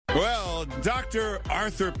Well, Dr.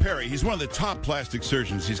 Arthur Perry, he's one of the top plastic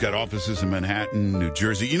surgeons. He's got offices in Manhattan, New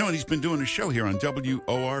Jersey. You know, and he's been doing a show here on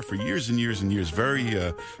WOR for years and years and years.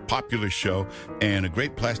 Very popular show and a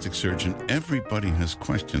great plastic surgeon. Everybody has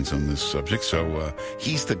questions on this subject, so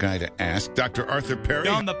he's the guy to ask. Dr. Arthur Perry.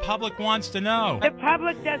 John, the public wants to know. The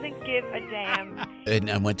public doesn't give a damn.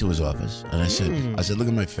 And I went to his office, and I said, look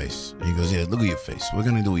at my face. And he goes, yeah, look at your face. What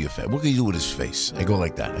can I do with your face? What can you do with his face? I go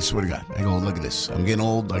like that. I swear to God. I go, look at this. I'm getting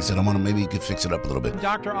old. Like I said, maybe you could fix it up a little bit.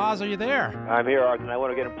 Dr. Oz, are you there? I'm here, Arthur, and I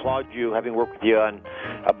want to applaud you, having worked with you on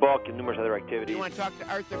a book and numerous other activities. You want to talk to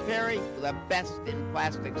Arthur Perry, the best in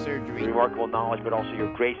plastic surgery. Remarkable knowledge, but also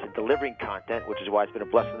your grace in delivering content, which is why it's been a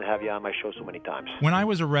blessing to have you on my show so many times. When I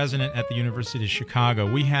was a resident at the University of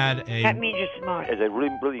Chicago, we had a... That means you're smart. As a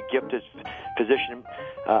really, really gifted physician,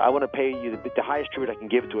 I want to pay you the highest tribute I can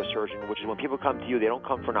give to a surgeon, which is when people come to you, they don't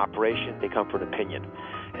come for an operation, they come for an opinion.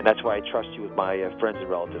 And that's why I trust you with my friends and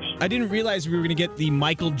relatives. I didn't realize we were going to get the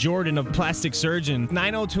Michael Jordan of plastic surgeon.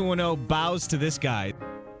 90210 bows to this guy.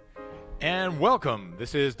 And welcome.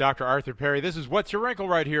 This is Dr. Arthur Perry. This is What's Your Wrinkle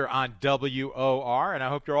right here on WOR, and I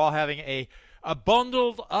hope you're all having a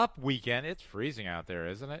bundled up weekend. It's freezing out there,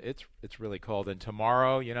 isn't it? It's really cold. And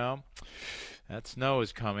tomorrow, you know, that snow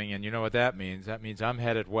is coming, and you know what that means. That means I'm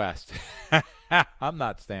headed west. I'm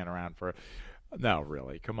not staying around for... No,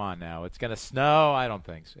 really. Come on now. It's going to snow? I don't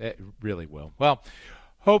think so. It really will. Well,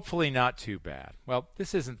 hopefully not too bad. Well,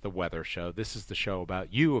 this isn't the weather show. This is the show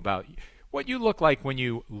about you, about what you look like when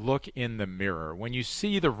you look in the mirror, when you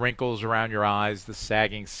see the wrinkles around your eyes, the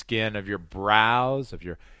sagging skin of your brows, of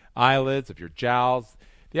your eyelids, of your jowls,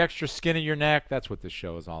 the extra skin of your neck. That's what this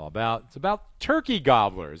show is all about. It's about turkey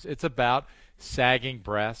gobblers. It's about sagging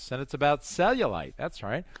breasts, and it's about cellulite. That's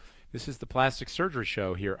right. This is the Plastic Surgery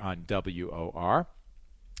Show here on WOR,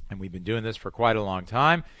 and we've been doing this for quite a long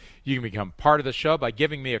time. You can become part of the show by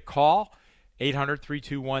giving me a call.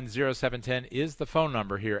 800-321-0710 is the phone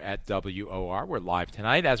number here at WOR. We're live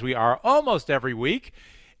tonight, as we are almost every week.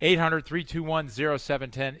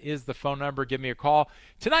 800-321-0710 is the phone number. Give me a call.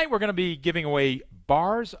 Tonight we're going to be giving away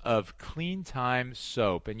bars of Clean Time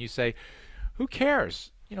soap. And you say, who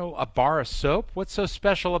cares? You know, a bar of soap? What's so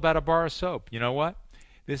special about a bar of soap? You know what?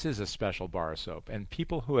 This is a special bar of soap, and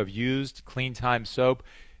people who have used Clean Time soap,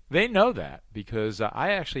 they know that, because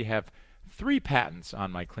I actually have 3 patents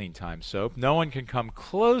on my Clean Time soap. No one can come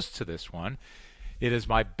close to this one. It is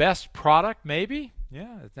my best product, maybe.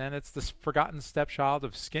 Yeah, and it's the forgotten stepchild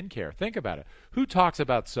of skincare. Think about it. Who talks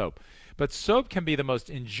about soap? But soap can be the most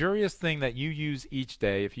injurious thing that you use each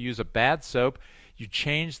day. If you use a bad soap, you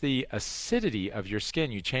change the acidity of your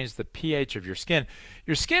skin. You change the pH of your skin.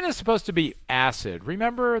 Your skin is supposed to be acid.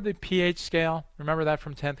 Remember the pH scale? Remember that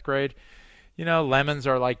from 10th grade? You know, lemons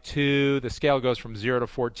are like 2. The scale goes from 0 to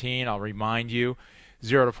 14. I'll remind you.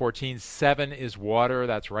 0 to 14. 7 is water.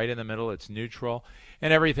 That's right in the middle. It's neutral.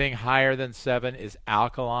 And everything higher than 7 is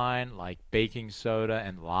alkaline, like baking soda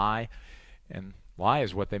and lye. And lye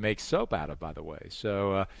is what they make soap out of, by the way.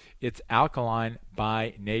 So it's alkaline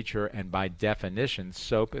by nature, and by definition,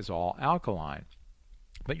 soap is all alkaline.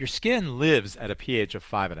 But your skin lives at a pH of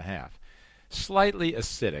 5.5, slightly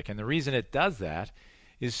acidic. And the reason it does that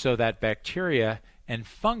is so that bacteria and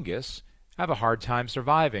fungus have a hard time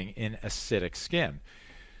surviving in acidic skin.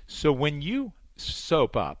 So when you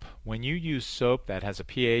soap up, when you use soap that has a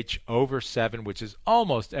pH over 7, which is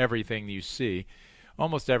almost everything you see,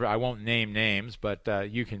 I won't name names, but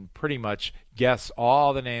you can pretty much guess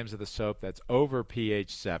all the names of the soap that's over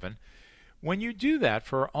pH 7. When you do that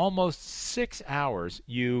for almost 6 hours,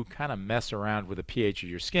 you kind of mess around with the pH of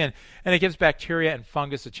your skin, and it gives bacteria and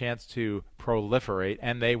fungus a chance to proliferate,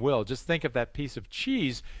 and they will. Just think of that piece of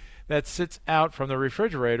cheese that sits out from the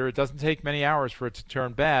refrigerator. It doesn't take many hours for it to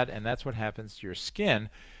turn bad, and that's what happens to your skin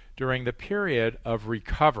during the period of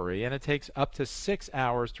recovery, and it takes up to 6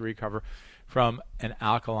 hours to recover from an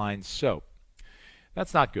alkaline soap.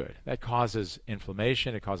 That's not good. That causes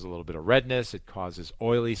inflammation. It causes a little bit of redness. It causes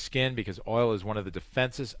oily skin, because oil is one of the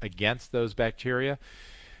defenses against those bacteria.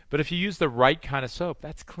 But if you use the right kind of soap,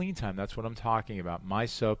 that's Clean Time. That's what I'm talking about. My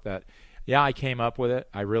soap that, yeah, I came up with it.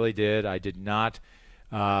 I really did. I did not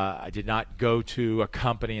go to a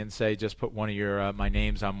company and say, just put one of your my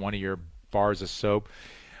names on one of your bars of soap.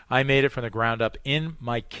 I made it from the ground up in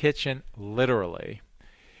my kitchen, literally.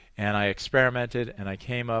 And I experimented, and I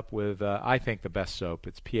came up with, I think, the best soap.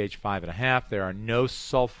 It's pH 5.5. There are no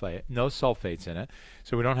sulfates in it,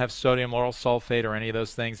 so we don't have sodium lauryl sulfate or any of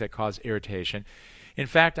those things that cause irritation. In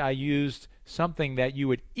fact, I used something that you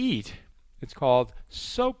would eat. It's called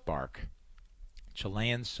soap bark,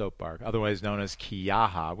 Chilean soap bark, otherwise known as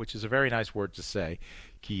quillaja, which is a very nice word to say.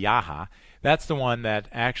 quillaja. That's the one that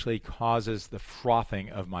actually causes the frothing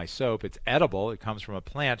of my soap. It's edible. It comes from a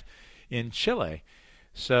plant in Chile.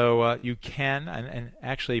 So you can, and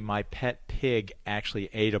actually my pet pig actually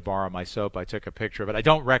ate a bar of my soap. I took a picture of it. I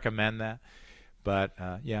don't recommend that, but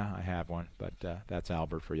yeah, I have one. But that's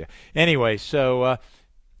Albert for you. Anyway, so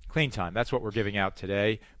Clean Time. That's what we're giving out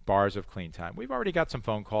today, bars of Clean Time. We've already got some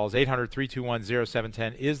phone calls.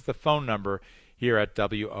 800-321-0710 is the phone number here at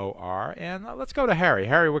WOR. And let's go to Harry.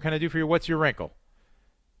 Harry, what can I do for you? What's your wrinkle?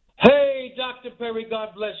 Hey, Dr. Perry, God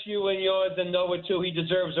bless you and yours, and Noah, too. He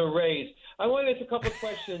deserves a raise. I want to ask a couple of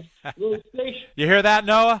questions. You hear that,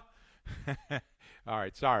 Noah? All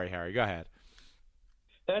right. Sorry, Harry. Go ahead.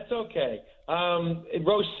 That's okay.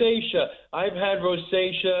 Rosacea. I've had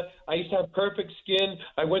rosacea. I used to have perfect skin.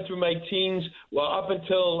 I went through my teens, up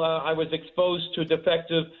until I was exposed to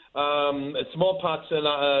defective smallpox,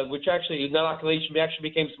 which actually, inoculation actually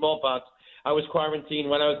became smallpox. I was quarantined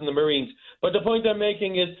when I was in the Marines. But the point I'm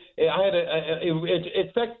making is I had it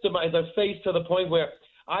affected the face to the point where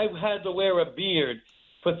I had to wear a beard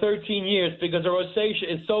for 13 years because the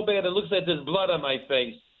rosacea is so bad it looks like there's blood on my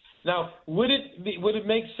face. Now, would it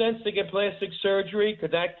make sense to get plastic surgery?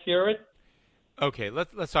 Could that cure it? Okay,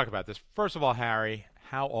 let's talk about this. First of all, Harry,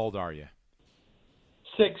 how old are you?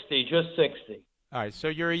 60, just 60. All right, so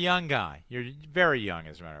you're a young guy. You're very young,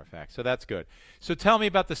 as a matter of fact, so that's good. So tell me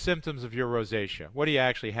about the symptoms of your rosacea. What do you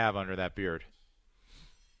actually have under that beard?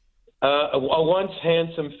 A once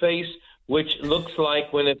handsome face, which looks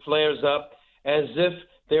like when it flares up as if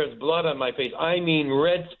there's blood on my face. I mean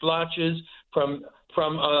red splotches from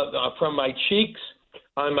my cheeks,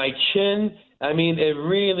 on my chin. I mean, it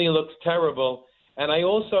really looks terrible. And I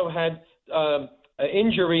also had an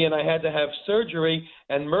injury, and I had to have surgery,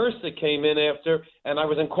 and MRSA came in after, and I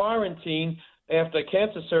was in quarantine after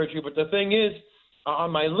cancer surgery. But the thing is,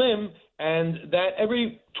 on my limb, and that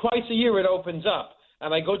twice a year it opens up.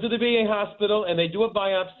 And I go to the VA hospital, and they do a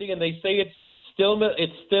biopsy, and they say it's still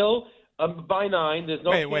benign. There's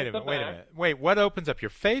no wait a minute. Wait, what opens up, your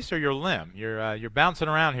face or your limb? You're bouncing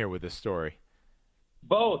around here with this story.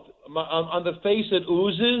 Both. On the face it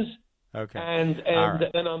oozes. Okay. And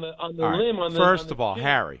right. then on the limb. First of all,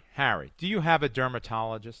 Harry, do you have a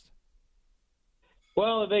dermatologist?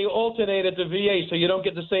 Well, they alternate at the VA, so you don't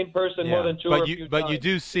get the same person more than two or a few times. But you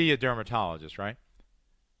do see a dermatologist, right?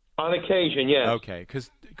 On occasion, yes. Okay,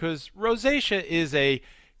 because rosacea is a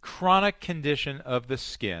chronic condition of the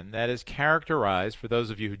skin that is characterized, for those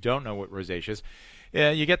of you who don't know what rosacea is,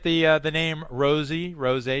 you get the name rosy,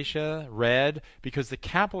 rosacea, red, because the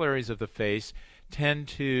capillaries of the face tend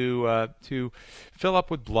to fill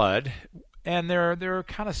up with blood, and they're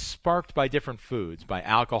kind of sparked by different foods, by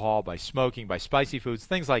alcohol, by smoking, by spicy foods,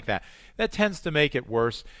 things like that. That tends to make it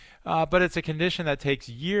worse, but it's a condition that takes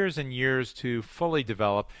years and years to fully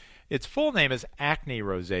develop. Its full name is acne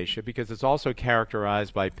rosacea because it's also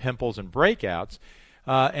characterized by pimples and breakouts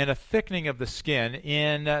and a thickening of the skin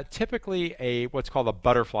in typically what's called a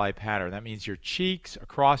butterfly pattern. That means your cheeks,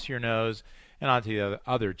 across your nose, and onto the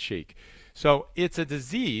other cheek. So it's a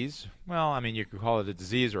disease, well, I mean, you could call it a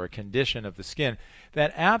disease or a condition of the skin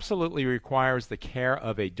that absolutely requires the care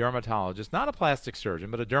of a dermatologist, not a plastic surgeon,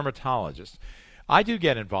 but a dermatologist. I do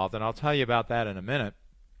get involved, and I'll tell you about that in a minute.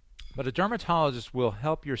 But a dermatologist will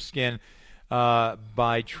help your skin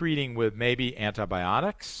by treating with maybe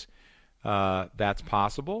antibiotics. That's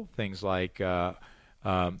possible. Things like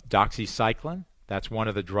doxycycline. That's one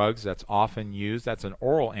of the drugs that's often used. That's an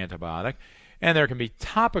oral antibiotic. And there can be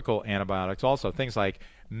topical antibiotics also, things like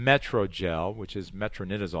Metrogel, which is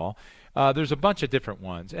metronidazole. There's a bunch of different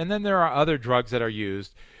ones. And then there are other drugs that are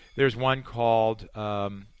used. There's one called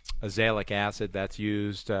azelaic acid that's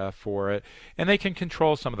used for it. And they can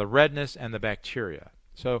control some of the redness and the bacteria.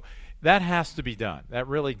 So that has to be done. That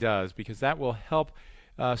really does, because that will help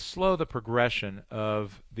slow the progression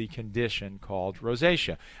of the condition called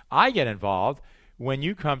rosacea. I get involved when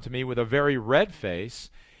you come to me with a very red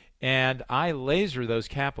face, and I laser those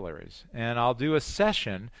capillaries, and I'll do a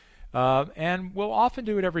session, and we'll often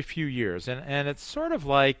do it every few years. And it's sort of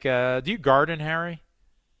like, do you garden, Harry?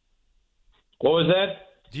 What was that?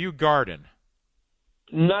 Do you garden?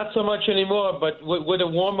 Not so much anymore, but with a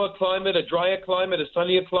warmer climate, a drier climate, a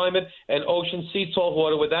sunnier climate, and ocean sea salt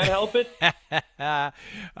water, would that help it?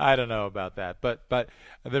 I don't know about that. But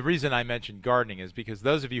the reason I mentioned gardening is because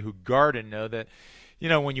those of you who garden know that, you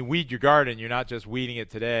know, when you weed your garden, you're not just weeding it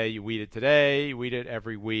today. You weed it today. You weed it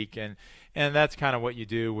every week, and that's kind of what you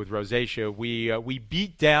do with rosacea. We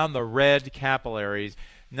beat down the red capillaries,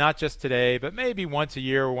 not just today, but maybe once a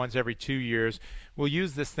year or once every 2 years. We'll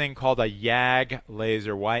use this thing called a YAG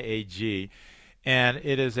laser, Y-A-G, And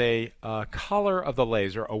it is a color of the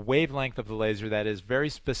laser, a wavelength of the laser that is very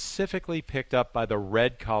specifically picked up by the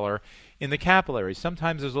red color in the capillary.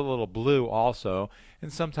 Sometimes there's a little blue also,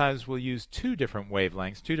 and sometimes we'll use two different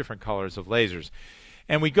wavelengths, two different colors of lasers.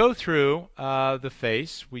 And we go through the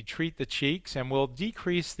face, we treat the cheeks, and we'll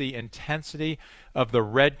decrease the intensity of the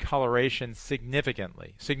red coloration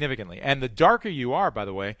significantly. And the darker you are, by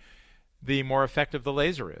the way, the more effective the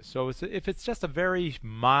laser is. So if it's just a very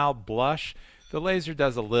mild blush, the laser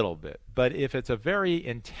does a little bit. But if it's a very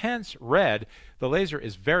intense red, the laser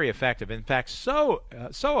is very effective. In fact, so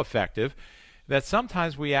effective that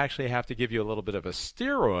sometimes we actually have to give you a little bit of a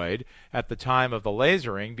steroid at the time of the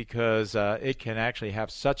lasering because it can actually have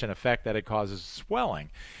such an effect that it causes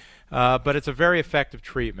swelling. But it's a very effective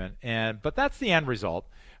treatment. But that's the end result.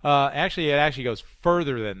 Actually, it actually goes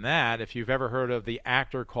further than that. If you've ever heard of the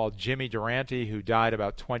actor called Jimmy Durante, who died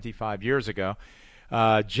about 25 years ago,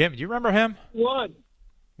 Jim, do you remember him? What?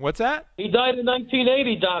 What's that? He died in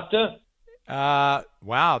 1980, Doctor.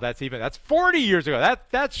 Wow, that's 40 years ago.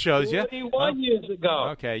 That shows you. 41 years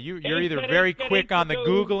ago. Okay, you're either very quick on the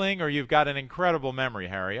Googling or you've got an incredible memory,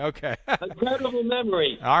 Harry. Okay. Incredible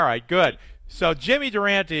memory. All right, good. So Jimmy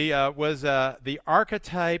Durante was the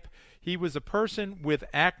archetype. He was a person with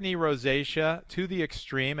acne rosacea to the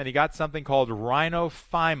extreme, and he got something called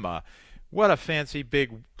rhinophyma. What a fancy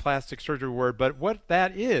big plastic surgery word, but what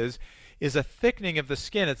that is a thickening of the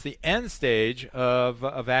skin. It's the end stage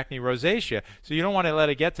of acne rosacea. So you don't want to let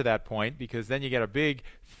it get to that point because then you get a big,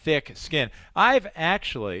 thick skin. There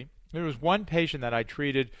was one patient that I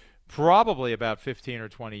treated probably about 15 or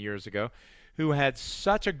 20 years ago who had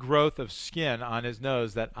such a growth of skin on his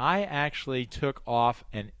nose that I actually took off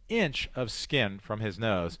an inch of skin from his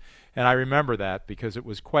nose. And I remember that because it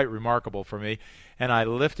was quite remarkable for me. And I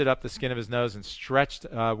lifted up the skin of his nose and stretched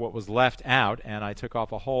what was left out, and I took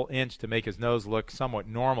off a whole inch to make his nose look somewhat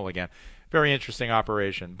normal again. Very interesting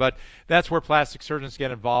operation. But that's where plastic surgeons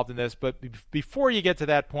get involved in this. But before you get to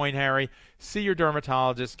that point, Harry, see your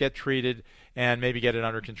dermatologist, get treated, and maybe get it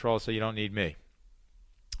under control so you don't need me.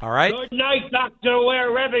 All right? Good night, Doctor,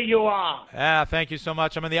 wherever you are. Thank you so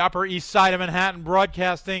much. I'm on the Upper East Side of Manhattan,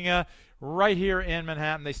 broadcasting right here in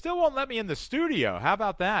Manhattan. They still won't let me in the studio. How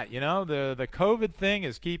about that? You know, the COVID thing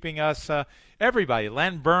is keeping us, everybody.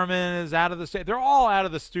 Len Berman is out of the studio. They're all out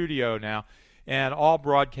of the studio now and all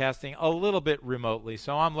broadcasting a little bit remotely.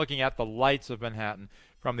 So I'm looking at the lights of Manhattan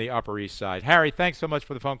from the Upper East Side. Harry, thanks so much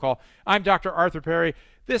for the phone call. I'm Dr. Arthur Perry.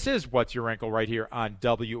 This is What's Your Wrinkle right here on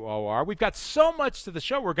WOR. We've got so much to the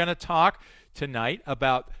show. We're going to talk tonight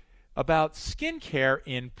about skincare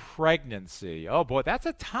in pregnancy. Oh, boy, that's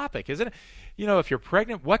a topic, isn't it? You know, if you're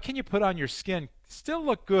pregnant, what can you put on your skin, still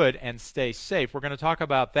look good, and stay safe? We're going to talk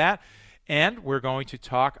about that, and we're going to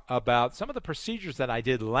talk about some of the procedures that I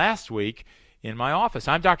did last week in my office.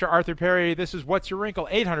 I'm Dr. Arthur Perry. This is What's Your Wrinkle,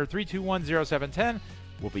 800-321-0710.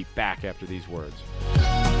 We'll be back after these words.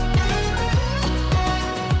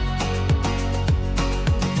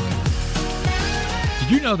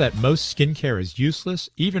 Did you know that most skincare is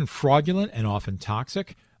useless, even fraudulent, and often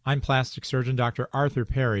toxic? I'm plastic surgeon Dr. Arthur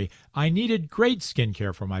Perry. I needed great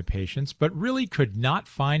skincare for my patients, but really could not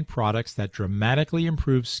find products that dramatically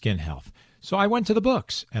improve skin health. So I went to the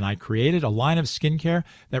books, and I created a line of skincare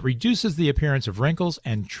that reduces the appearance of wrinkles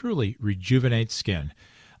and truly rejuvenates skin.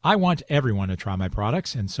 I want everyone to try my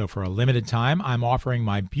products, and so for a limited time, I'm offering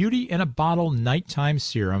my Beauty in a Bottle Nighttime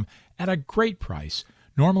Serum at a great price.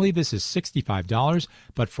 Normally, this is $65,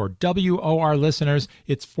 but for WOR listeners,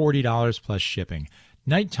 it's $40 plus shipping.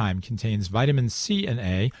 Nighttime contains vitamin C and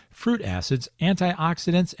A, fruit acids,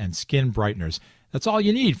 antioxidants, and skin brighteners. That's all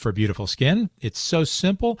you need for beautiful skin. It's so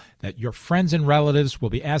simple that your friends and relatives will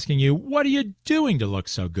be asking you, what are you doing to look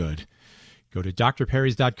so good? Go to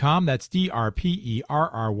drperrys.com, that's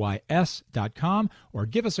DRPERRYS.com, or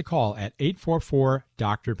give us a call at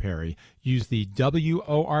 844-DR-PERRY. Use the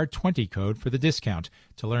WOR20 code for the discount.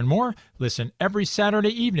 To learn more, listen every Saturday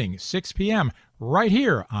evening, 6 p.m., right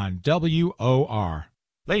here on WOR.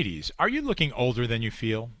 Ladies, are you looking older than you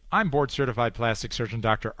feel? I'm board-certified plastic surgeon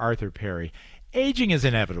Dr. Arthur Perry. Aging is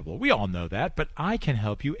inevitable. We all know that, but I can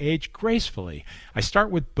help you age gracefully. I start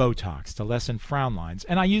with Botox to lessen frown lines,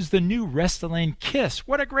 and I use the new Restylane Kiss.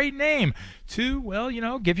 What a great name! To, well,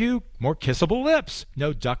 give you more kissable lips.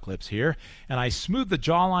 No duck lips here. And I smooth the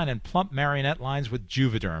jawline and plump marionette lines with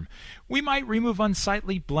Juvederm. We might remove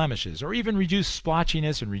unsightly blemishes, or even reduce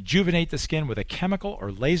splotchiness and rejuvenate the skin with a chemical or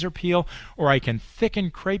laser peel, or I can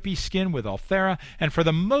thicken crepey skin with Ulthera, and for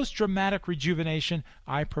the most dramatic rejuvenation,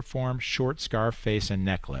 I perform short scar scar, face, and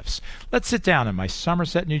neck lifts. Let's sit down in my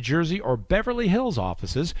Somerset, New Jersey or Beverly Hills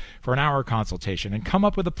offices for an hour consultation and come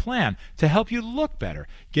up with a plan to help you look better.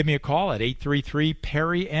 Give me a call at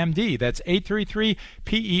 833-PERRY-MD. That's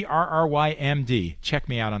 833-PERRY-MD. Check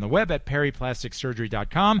me out on the web at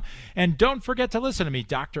perryplasticsurgery.com. And don't forget to listen to me,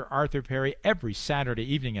 Dr. Arthur Perry, every Saturday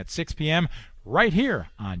evening at 6 p.m. right here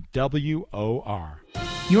on WOR.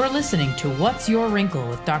 You're listening to What's Your Wrinkle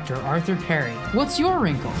with Dr. Arthur Perry. What's your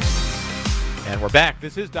wrinkle? And we're back.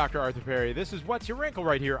 This is Dr. Arthur Perry. This is What's Your Wrinkle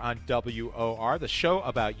right here on WOR, the show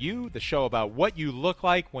about you, the show about what you look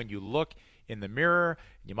like when you look in the mirror.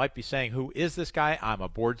 You might be saying, who is this guy? I'm a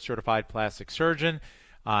board-certified plastic surgeon.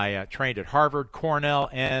 I trained at Harvard, Cornell,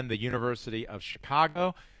 and the University of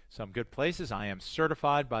Chicago. Some good places. I am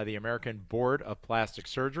certified by the American Board of Plastic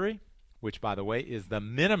Surgery, which, by the way, is the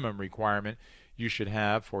minimum requirement you should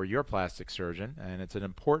have for your plastic surgeon. And it's an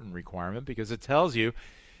important requirement because it tells you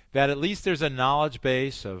that at least there's a knowledge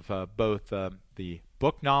base of both the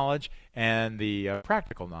book knowledge and the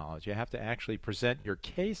practical knowledge. You have to actually present your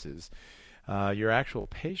cases, your actual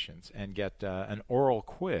patients, and get an oral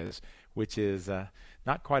quiz, which is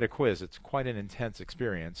not quite a quiz. It's quite an intense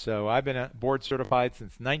experience. So I've been board certified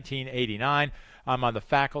since 1989. I'm on the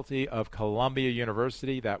faculty of Columbia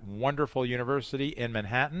University, that wonderful university in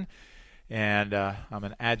Manhattan, and I'm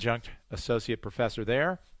an adjunct associate professor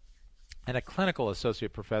there and a clinical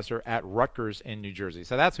associate professor at Rutgers in New Jersey.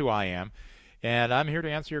 So that's who I am, and I'm here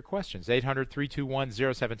to answer your questions.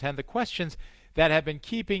 800-321-0710, the questions that have been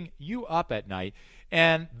keeping you up at night.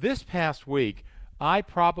 And this past week, I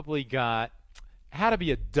probably had to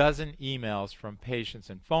be a dozen emails from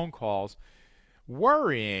patients and phone calls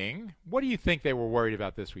worrying. What do you think they were worried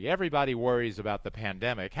about this week? Everybody worries about the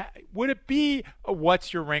pandemic. Would it be a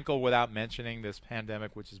What's Your Wrinkle without mentioning this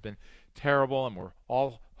pandemic, which has been terrible, and we're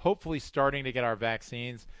all hopefully starting to get our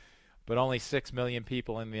vaccines, but only 6 million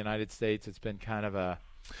people in the United States. It's been kind of a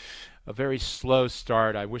very slow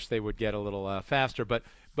start. I wish they would get a little faster. But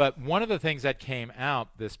one of the things that came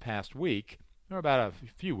out this past week, or about a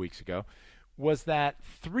few weeks ago, was that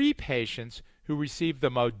 3 patients who received the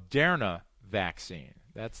Moderna vaccine.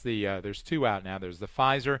 That's there's 2 out now. There's the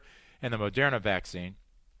Pfizer and the Moderna vaccine.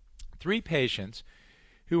 3 patients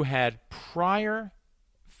who had prior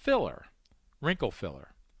filler, wrinkle filler,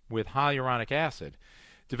 with hyaluronic acid,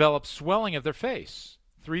 developed swelling of their face.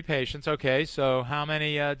 3 patients. Okay, so how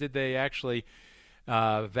many did they actually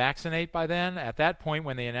vaccinate by then? At that point,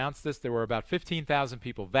 when they announced this, there were about 15,000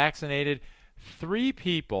 people vaccinated. 3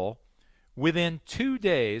 people, within 2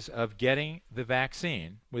 days of getting the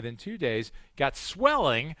vaccine, within 2 days, got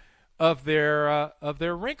swelling of their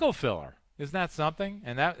wrinkle filler. Isn't that something?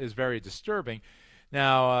 And that is very disturbing.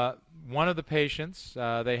 Now, one of the patients,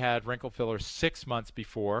 they had wrinkle filler 6 months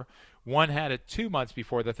before. One had it 2 months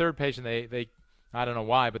before. The third patient, they I don't know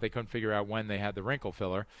why, but they couldn't figure out when they had the wrinkle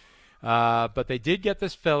filler. But they did get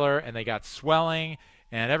this filler, and they got swelling,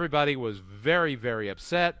 and everybody was very, very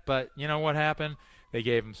upset. But you know what happened? They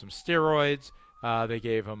gave them some steroids. They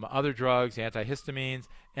gave them other drugs, antihistamines,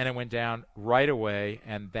 and it went down right away,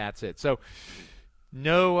 and that's it. So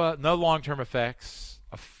no long-term effects.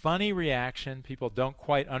 A funny reaction. People don't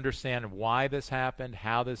quite understand why this happened,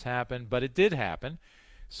 how this happened, but it did happen.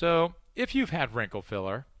 So if you've had wrinkle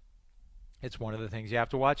filler, it's one of the things you have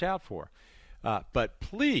to watch out for. But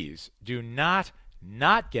please do not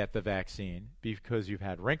get the vaccine because you've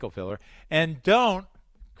had wrinkle filler. And don't,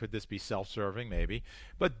 could this be self-serving? Maybe.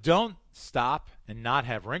 But don't stop and not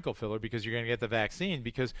have wrinkle filler because you're going to get the vaccine,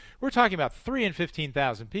 because we're talking about 3 in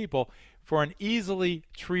 15,000 people for an easily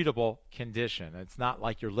treatable condition. It's not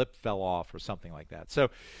like your lip fell off or something like that. So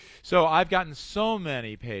I've gotten so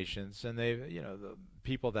many patients, and they've, the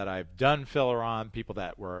people that I've done filler on, people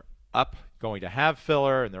that were going to have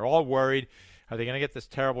filler, and they're all worried. Are they going to get this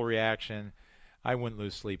terrible reaction? I wouldn't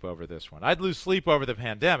lose sleep over this one. I'd lose sleep over the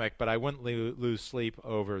pandemic, but I wouldn't lose sleep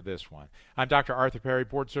over this one. I'm Dr. Arthur Perry,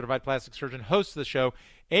 board-certified plastic surgeon, host of the show.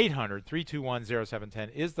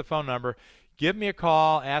 800-321-0710 is the phone number. Give me a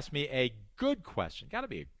call. Ask me a good question. Got to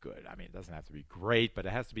be a good. I mean, it doesn't have to be great, but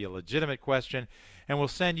it has to be a legitimate question. And we'll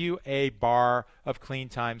send you a bar of Clean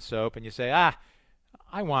Time soap, and you say,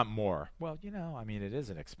 I want more. Well, it is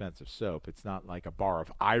an expensive soap. It's not like a bar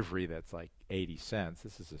of Ivory that's like 80 cents.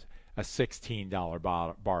 This is a $16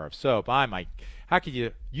 bar of soap. How could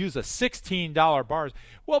you use a $16 bar?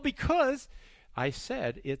 Well, because I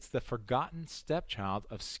said it's the forgotten stepchild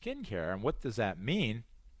of skincare. And what does that mean?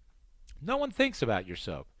 No one thinks about your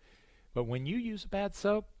soap. But when you use a bad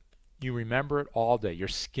soap, you remember it all day. Your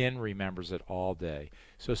skin remembers it all day.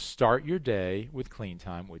 So start your day with Clean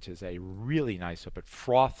Time, which is a really nice soap. It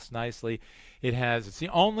froths nicely. It's the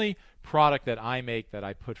only product that I make that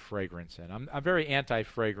I put fragrance in. I'm very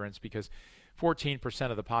anti-fragrance because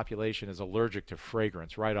 14% of the population is allergic to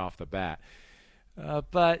fragrance right off the bat.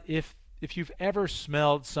 But if you've ever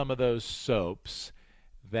smelled some of those soaps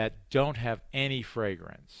that don't have any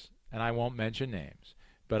fragrance, and I won't mention names,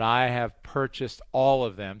 but I have purchased all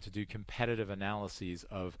of them to do competitive analyses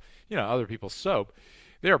of, other people's soap.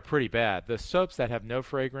 They're pretty bad. The soaps that have no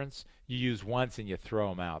fragrance, you use once and you throw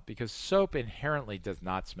them out because soap inherently does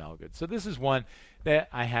not smell good. So this is one that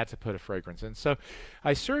I had to put a fragrance in. So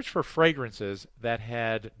I searched for fragrances that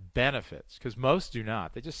had benefits because most do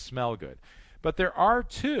not. They just smell good. But there are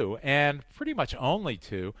two, and pretty much only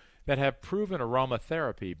two, that have proven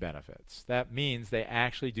aromatherapy benefits. That means they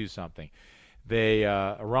actually do something.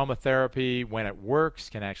 Aromatherapy, when it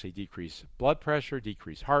works, can actually decrease blood pressure,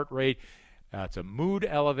 decrease heart rate. It's a mood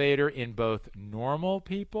elevator in both normal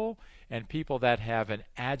people and people that have an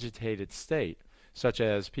agitated state, such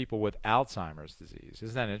as people with Alzheimer's disease.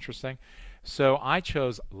 Isn't that interesting? So I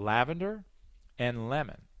chose lavender and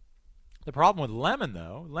lemon. The problem with lemon,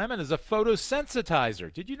 though, lemon is a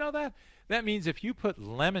photosensitizer. Did you know that? That means if you put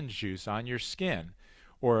lemon juice on your skin,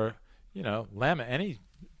 or lemon, any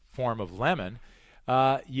form of lemon,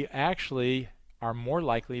 you actually are more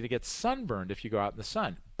likely to get sunburned if you go out in the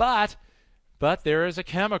sun. But there is a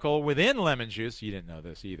chemical within lemon juice, you didn't know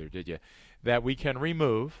this either, did you, that we did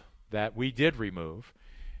remove, that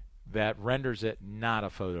renders it not a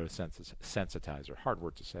photosensitizer. Hard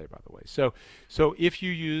word to say, by the way. So if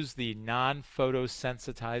you use the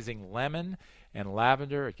non-photosensitizing lemon and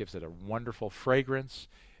lavender, it gives it a wonderful fragrance.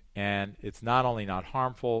 And it's not only not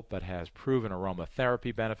harmful, but has proven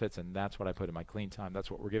aromatherapy benefits, and that's what I put in my Clean Time.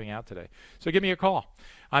 That's what we're giving out today. So give me a call.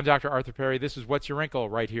 I'm Dr. Arthur Perry. This is What's Your Wrinkle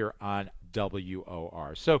right here on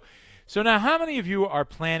WOR. So now how many of you are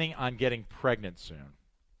planning on getting pregnant soon?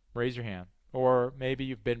 Raise your hand. Or maybe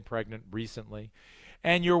you've been pregnant recently,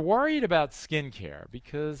 and you're worried about skincare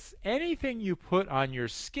because anything you put on your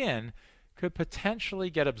skin could potentially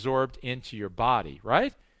get absorbed into your body,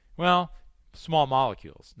 right? Well, small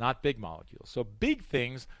molecules, not big molecules. So big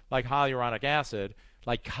things like hyaluronic acid,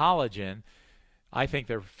 like collagen, I think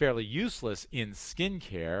they're fairly useless in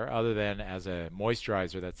skincare other than as a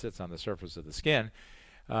moisturizer that sits on the surface of the skin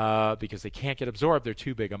because they can't get absorbed. They're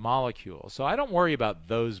too big a molecule. So I don't worry about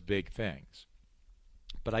those big things.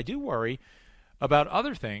 But I do worry about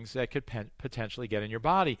other things that could potentially get in your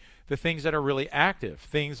body, the things that are really active,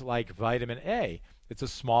 things like vitamin A. It's a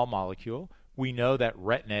small molecule. We know that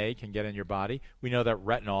retin A can get in your body. We know that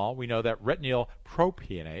retinol, we know that retinol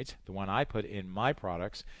propionate, the one I put in my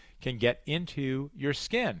products, can get into your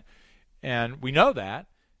skin. And we know that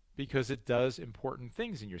because it does important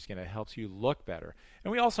things in your skin. It helps you look better.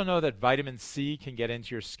 And we also know that vitamin C can get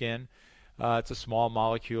into your skin. It's a small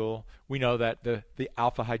molecule. We know that the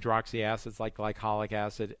alpha hydroxy acids like glycolic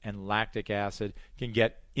acid and lactic acid can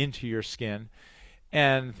get into your skin.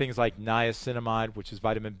 And things like niacinamide, which is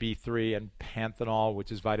vitamin B3, and panthenol, which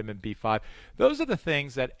is vitamin B5. Those are the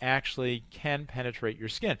things that actually can penetrate your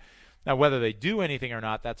skin. Now, whether they do anything or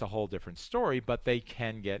not, that's a whole different story, but they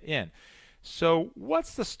can get in. So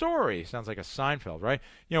what's the story? Sounds like a Seinfeld, right?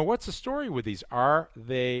 What's the story with these? Are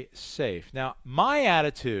they safe? Now, my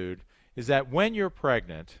attitude is that when you're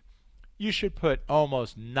pregnant, you should put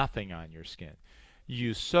almost nothing on your skin. You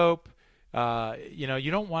use soap.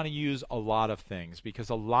 You don't want to use a lot of things because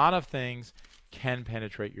a lot of things can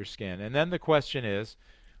penetrate your skin. And then the question is,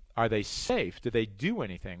 are they safe? Do they do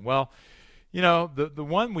anything? Well, the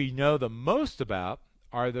one we know the most about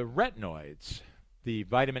are the retinoids, the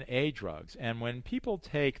vitamin A drugs. And when people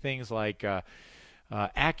take things like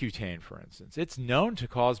Accutane, for instance, it's known to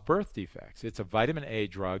cause birth defects. It's a vitamin A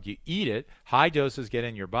drug. You eat it, high doses get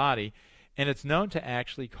in your body, and it's known to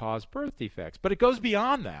actually cause birth defects. But it goes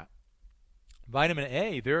beyond that. Vitamin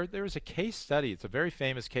A, there is a case study. It's a very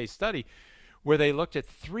famous case study where they looked at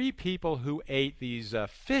 3 people who ate these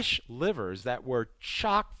fish livers that were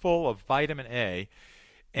chock full of vitamin A,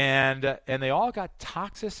 and they all got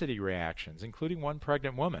toxicity reactions, including one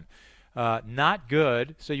pregnant woman. Not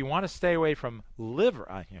good. So you want to stay away from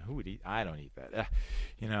liver. Who would eat? I don't eat that.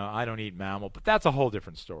 I don't eat mammal, but that's a whole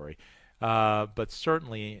different story. But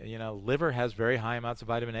certainly, liver has very high amounts of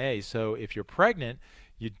vitamin A. So if you're pregnant,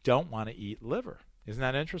 you don't want to eat liver. Isn't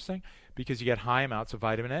that interesting? Because you get high amounts of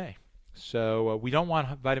vitamin A. So we don't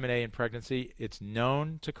want vitamin A in pregnancy. It's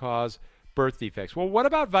known to cause birth defects. Well, what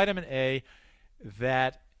about vitamin A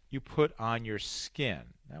that you put on your skin?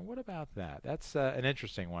 Now, what about that? That's an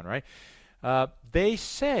interesting one, right? They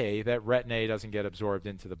say that retin-A doesn't get absorbed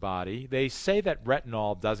into the body. They say that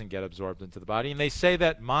retinol doesn't get absorbed into the body. And they say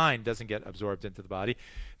that mine doesn't get absorbed into the body.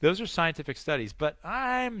 Those are scientific studies, but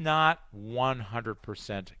I'm not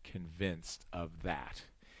 100% convinced of that.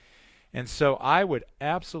 And so I would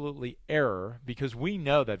absolutely err, because we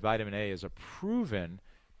know that vitamin A is a proven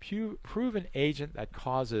agent that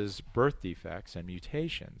causes birth defects and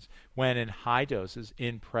mutations when in high doses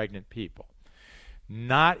in pregnant people.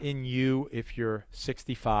 Not in you if you're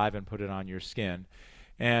 65 and put it on your skin,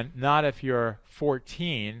 and not if you're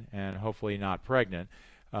 14 and hopefully not pregnant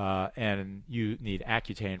and you need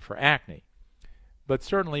Accutane for acne. But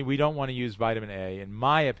certainly we don't want to use vitamin A, in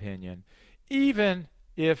my opinion, even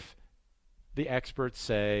if the experts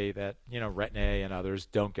say that, retin-A and others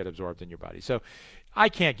don't get absorbed in your body. So I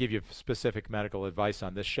can't give you specific medical advice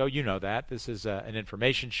on this show. You know that. This is an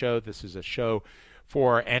information show. This is a show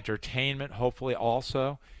for entertainment, hopefully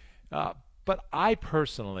also. But I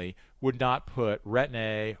personally would not put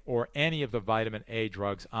retin-A or any of the vitamin A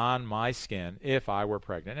drugs on my skin if I were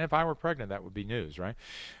pregnant. And if I were pregnant, that would be news, right?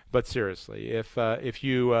 But seriously, if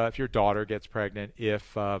your daughter gets pregnant,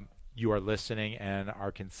 if you are listening and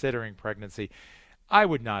are considering pregnancy, I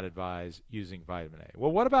would not advise using vitamin A.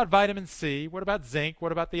 Well, what about vitamin C? What about zinc?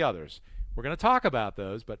 What about the others? We're going to talk about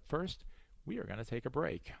those, but first, we are going to take a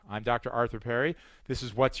break. I'm Dr. Arthur Perry. This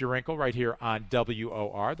is What's Your Wrinkle right here on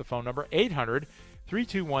WOR. The phone number,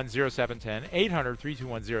 800-321-0710,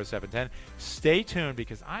 800-321-0710. Stay tuned,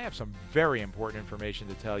 because I have some very important information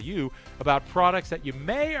to tell you about products that you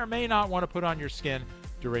may or may not want to put on your skin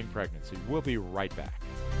during pregnancy. We'll be right back.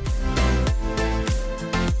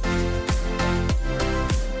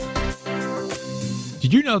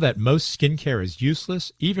 Did you know that most skincare is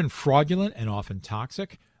useless, even fraudulent, and often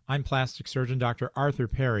toxic? I'm plastic surgeon Dr. Arthur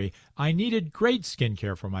Perry. I needed great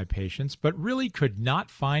skincare for my patients, but really could not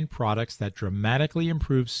find products that dramatically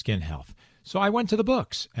improve skin health. So I went to the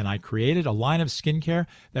books, and I created a line of skincare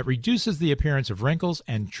that reduces the appearance of wrinkles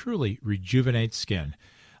and truly rejuvenates skin.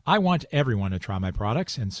 I want everyone to try my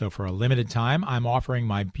products, and so for a limited time, I'm offering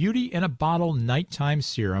my Beauty in a Bottle Nighttime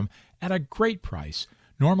Serum at a great price.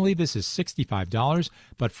 Normally, this is $65,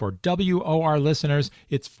 but for WOR listeners,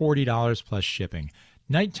 it's $40 plus shipping.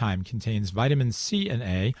 Nighttime contains vitamin C and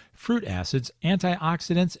A, fruit acids,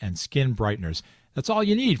 antioxidants, and skin brighteners. That's all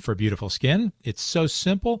you need for beautiful skin. It's so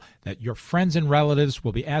simple that your friends and relatives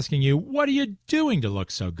will be asking you, what are you doing to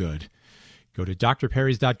look so good? Go to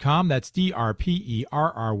drperrys.com, that's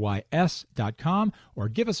DRPERRYS.com, or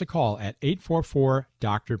give us a call at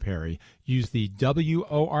 844-DR-PERRY. Use the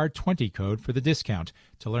WOR20 code for the discount.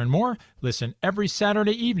 To learn more, listen every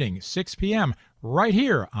Saturday evening, 6 p.m., right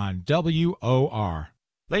here on WOR.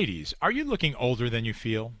 Ladies, are you looking older than you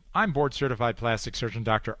feel? I'm board-certified plastic surgeon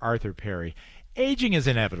Dr. Arthur Perry. Aging is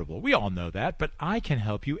inevitable. We all know that, but I can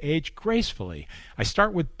help you age gracefully. I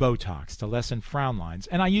start with Botox to lessen frown lines,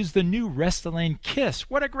 and I use the new Restylane Kiss.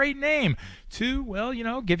 What a great name!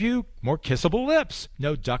 To, give you more kissable lips.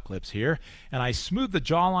 No duck lips here. And I smooth the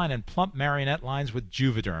jawline and plump marionette lines with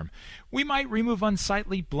Juvederm. We might remove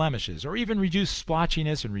unsightly blemishes, or even reduce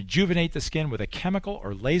splotchiness and rejuvenate the skin with a chemical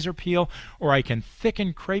or laser peel, or I can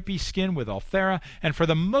thicken crepey skin with Ulthera, and for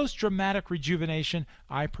the most dramatic rejuvenation,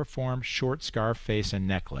 I perform short scarf face and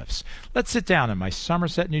neck lifts. Let's sit down in my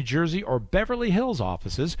Somerset, New Jersey or Beverly Hills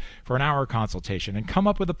offices for an hour consultation and come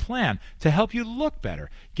up with a plan to help you look better.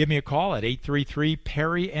 Give me a call at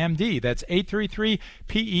 833-PERRY-MD. That's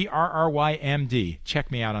 833-PERRY-MD.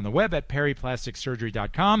 Check me out on the web at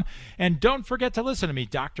perryplasticsurgery.com. And don't forget to listen to me,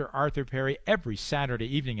 Dr. Arthur Perry, every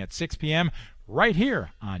Saturday evening at 6 p.m. right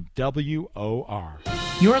here on WOR.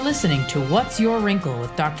 You're listening to What's Your Wrinkle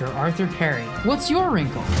with Dr. Arthur Perry. What's your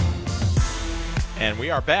wrinkle? And we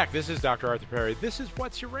are back. This is Dr. Arthur Perry. This is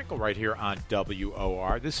What's Your Wrinkle right here on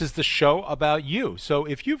WOR. This is the show about you. So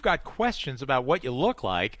if you've got questions about what you look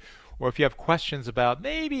like, or if you have questions about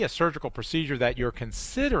maybe a surgical procedure that you're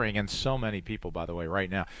considering, and so many people, by the way,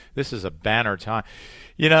 right now, this is a banner time.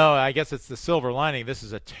 I guess it's the silver lining. This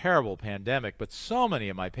is a terrible pandemic, but so many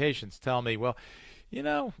of my patients tell me, well,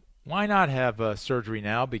 why not have surgery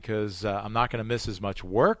now? Because I'm not going to miss as much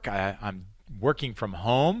work. I'm working from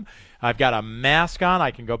home. I've got a mask on.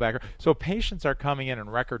 I can go back. So patients are coming in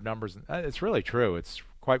record numbers. It's really true. It's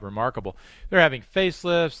quite remarkable. They're having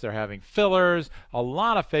facelifts. They're having fillers. A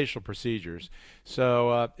lot of facial procedures.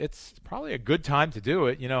 So it's probably a good time to do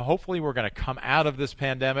it. Hopefully we're going to come out of this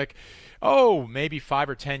pandemic. Oh, maybe 5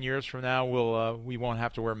 or 10 years from now we won't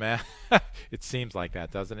have to wear masks. It seems like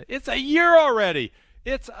that, doesn't it? It's a year already.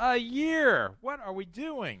 It's a year. What are we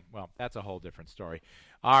doing? Well, that's a whole different story.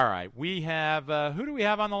 All right. We have, who do we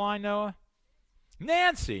have on the line, Noah?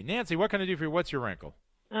 Nancy, what can I do for you? What's your wrinkle?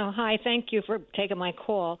 Oh, hi. Thank you for taking my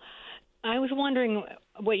call. I was wondering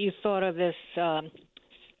what you thought of this. I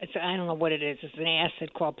don't know what it is. It's an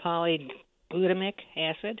acid called polyglutamic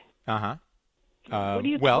acid. Uh-huh.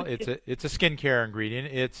 Well, it's a skincare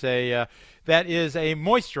ingredient. It's that is a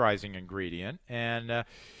moisturizing ingredient, and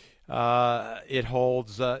it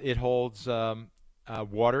holds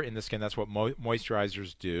water in the skin. That's what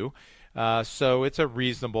moisturizers do. So it's a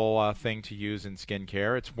reasonable thing to use in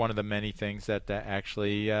skincare. It's one of the many things that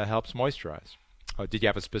actually helps moisturize. Did you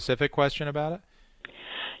have a specific question about it?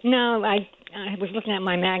 No, I was looking at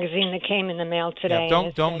my magazine that came in the mail today.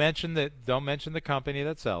 Yeah, don't mention the company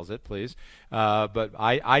that sells it, please. But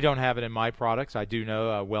I don't have it in my products. I do know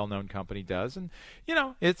a well-known company does, and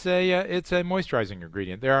it's a moisturizing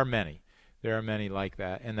ingredient. There are many like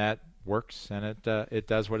that, and that works, and it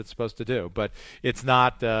does what it's supposed to do. But it's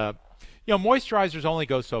not. Moisturizers only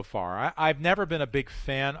go so far. I've never been a big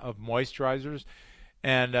fan of moisturizers,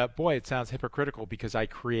 and boy, it sounds hypocritical because I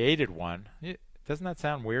created one. Doesn't that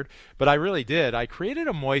sound weird? But I really did. I created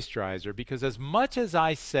a moisturizer because as much as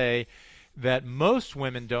I say that most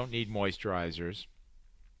women don't need moisturizers,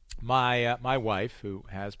 my wife, who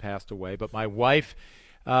has passed away, but my wife,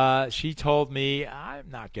 she told me I'm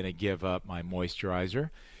not going to give up my moisturizer.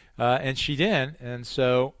 And she didn't, and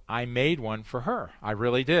so I made one for her. I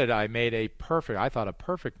really did. I made a perfect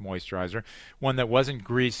moisturizer, one that wasn't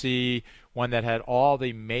greasy, one that had all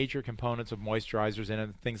the major components of moisturizers in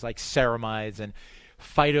it, things like ceramides and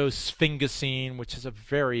phytosphingosine, which is a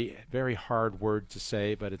very, very hard word to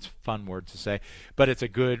say, but it's a fun word to say. But it's a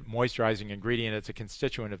good moisturizing ingredient. It's a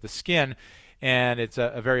constituent of the skin, and it's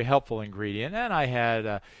a very helpful ingredient. And I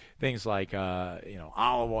had things like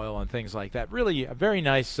olive oil and things like that. Really very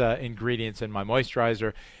nice ingredients in my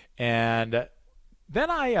moisturizer. And then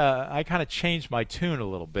I kind of changed my tune a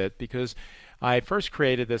little bit because I first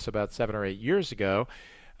created this about 7 or 8 years ago.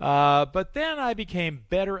 But then I became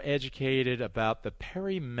better educated about the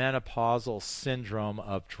perimenopausal syndrome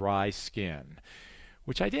of dry skin,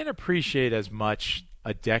 which I didn't appreciate as much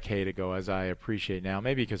a decade ago as I appreciate now,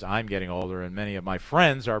 maybe because I'm getting older and many of my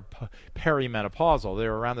friends are perimenopausal.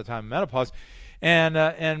 They're around the time of menopause.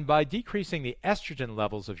 And by decreasing the estrogen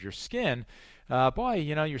levels of your skin,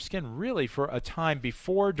 your skin really for a time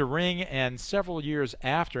before, during, and several years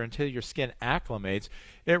after until your skin acclimates,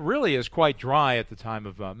 it really is quite dry at the time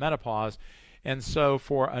of menopause. And so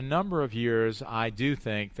for a number of years, I do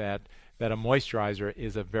think that a moisturizer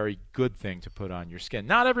is a very good thing to put on your skin.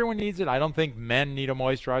 Not everyone needs it. I don't think men need a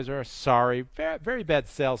moisturizer. Sorry. Very, very bad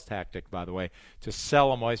sales tactic, by the way, to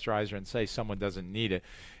sell a moisturizer and say someone doesn't need it.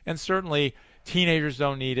 And certainly teenagers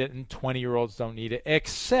don't need it and 20-year-olds don't need it,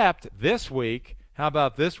 except this week. How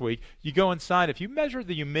about this week? You go inside. If you measure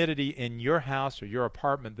the humidity in your house or your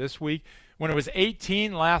apartment this week, when it was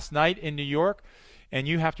 18 last night in New York, and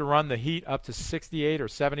you have to run the heat up to 68 or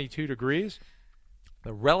 72 degrees,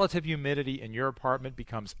 the relative humidity in your apartment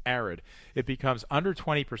becomes arid. It becomes under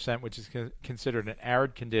 20%, which is considered an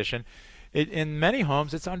arid condition. In many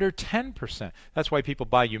homes, it's under 10%. That's why people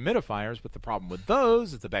buy humidifiers, but the problem with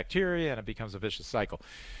those is the bacteria, and it becomes a vicious cycle.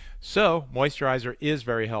 So moisturizer is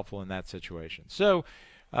very helpful in that situation. So,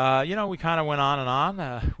 we kind of went on and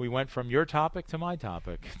on. We went from your topic to my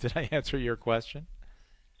topic. Did I answer your question?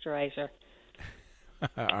 Moisturizer.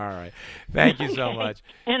 All right. Thank you so much.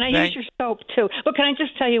 And I use your soap too. But can I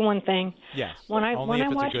just tell you one thing? Yes. Only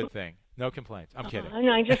if it's a good thing. No complaints. I'm kidding.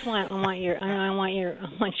 No, I just want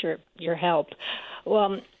your help.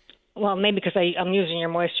 Well, maybe because I'm using your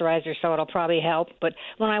moisturizer, so it'll probably help. But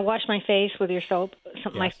when I wash my face with your soap,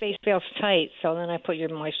 my face feels tight. So then I put your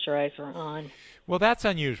moisturizer on. Well, that's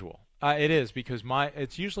unusual. It is because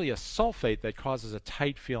it's usually a sulfate that causes a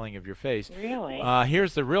tight feeling of your face. Really?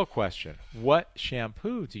 Here's the real question. What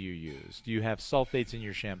shampoo do you use? Do you have sulfates in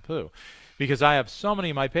your shampoo? Because I have so many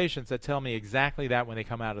of my patients that tell me exactly that when they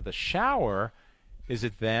come out of the shower. Is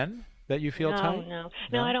it then that you feel tight? No,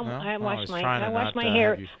 I don't. I wash my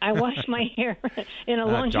hair. I wash my hair in a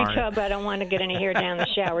laundry tub. I don't want to get any hair down the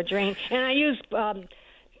shower drain. And I use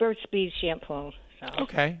Burt's Bees shampoo.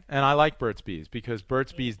 Okay, and I like Burt's Bees because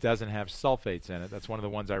Burt's Bees doesn't have sulfates in it. That's one of the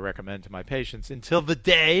ones I recommend to my patients until the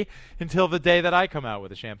day that I come out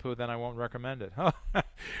with a shampoo. Then I won't recommend it. Well,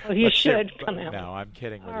 you should come out. No, I'm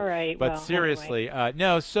kidding. All right. But seriously, anyway.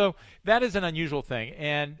 No. So that is an unusual thing.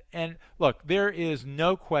 And look, there is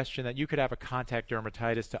no question that you could have a contact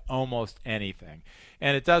dermatitis to almost anything.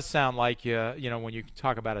 And it does sound like when you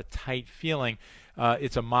talk about a tight feeling,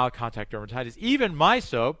 it's a mild contact dermatitis. Even my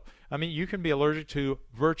soap. I mean, you can be allergic to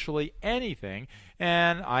virtually anything,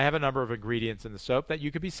 and I have a number of ingredients in the soap that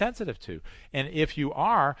you could be sensitive to. And if you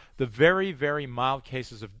are, the very, very mild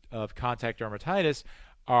cases of contact dermatitis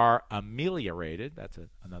are ameliorated. That's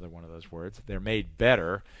another one of those words. They're made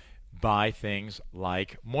better by things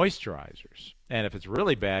like moisturizers. And if it's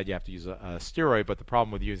really bad, you have to use a steroid. But the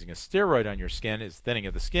problem with using a steroid on your skin is thinning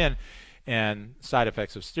of the skin and side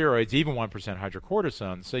effects of steroids, even 1%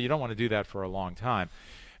 hydrocortisone. So you don't want to do that for a long time.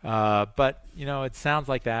 But, it sounds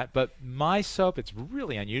like that. But my soap, it's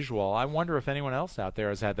really unusual. I wonder if anyone else out there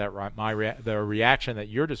has had that the reaction that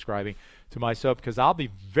you're describing to my soap, because I'll be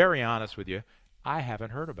very honest with you, I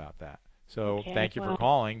haven't heard about that. So thank you for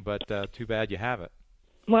calling, but too bad you have it.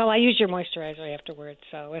 Well, I use your moisturizer afterwards,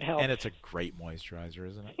 so it helps. And it's a great moisturizer,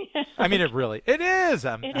 isn't it? I mean, it is.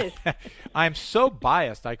 It is. I'm so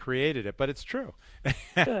biased. I created it, but it's true.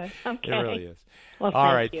 Good. Okay. It really is. Well,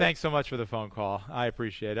 all right. you. Thanks so much for the phone call. I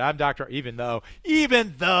appreciate it. I'm Dr. Even though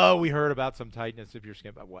we heard about some tightness of your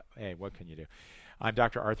skin, but what can you do? I'm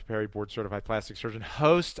Dr. Arthur Perry, board-certified plastic surgeon,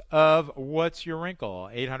 host of What's Your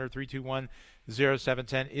Wrinkle?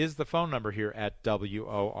 800-321-0710 is the phone number here at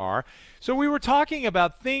WOR. So we were talking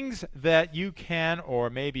about things that you can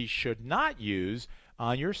or maybe should not use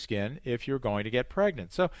on your skin if you're going to get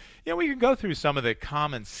pregnant. So, we can go through some of the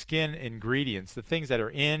common skin ingredients, the things that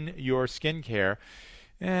are in your skincare,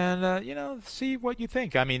 and, see what you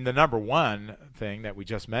think. I mean, the number one thing that we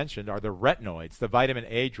just mentioned are the retinoids, the vitamin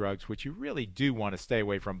A drugs, which you really do want to stay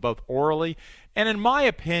away from, both orally and, in my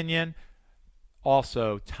opinion,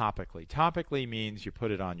 also topically. Topically means you put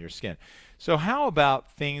it on your skin. So how about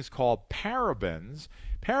things called parabens?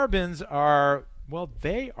 Parabens are,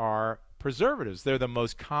 they are preservatives. They're the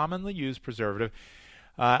most commonly used preservative.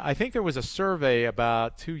 I think there was a survey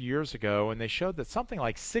about 2 years ago, and they showed that something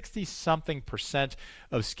like 60-something%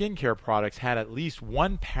 of skincare products had at least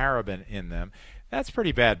one paraben in them. That's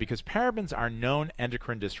pretty bad because parabens are known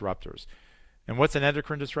endocrine disruptors. And what's an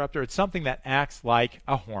endocrine disruptor? It's something that acts like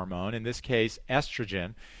a hormone, in this case,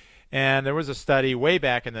 estrogen. And there was a study way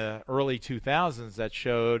back in the early 2000s that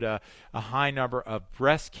showed a high number of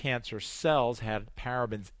breast cancer cells had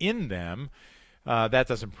parabens in them. That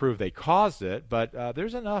doesn't prove they caused it, but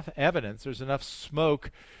there's enough evidence, there's enough smoke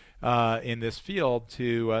in this field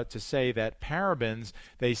to say that parabens,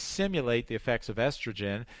 they simulate the effects of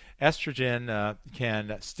estrogen. Estrogen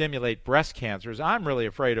can stimulate breast cancers. I'm really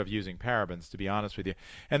afraid of using parabens, to be honest with you.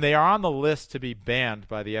 And they are on the list to be banned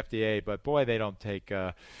by the FDA, but boy, they don't take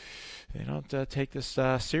this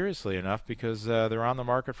seriously enough because they're on the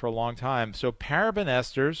market for a long time. So paraben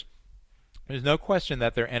esters, there's no question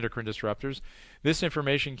that they're endocrine disruptors. This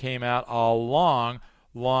information came out a long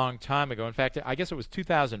time ago. In fact, I guess it was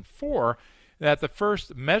 2004 that the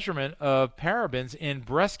first measurement of parabens in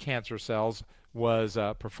breast cancer cells was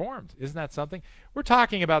performed. Isn't that something? We're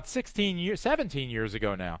talking about 17 years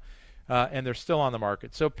ago now, and they're still on the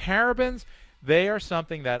market. So parabens, they are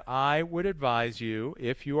something that I would advise you,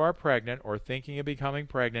 if you are pregnant or thinking of becoming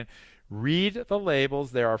pregnant, read the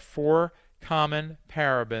labels. There are 4 common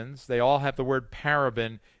parabens. They all have the word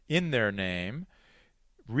paraben in their name.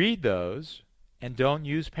 Read those and don't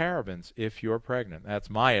use parabens if you're pregnant. That's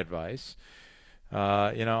my advice.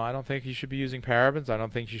 I don't think you should be using parabens. I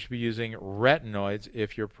don't think you should be using retinoids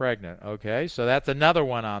if you're pregnant. Okay, so that's another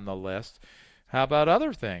one on the list. How about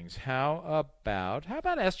other things? How about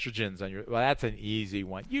estrogens on your? Well, that's an easy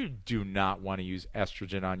one. You do not want to use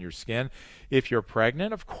estrogen on your skin if you're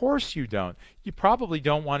pregnant. Of course you don't. You probably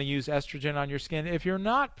don't want to use estrogen on your skin if you're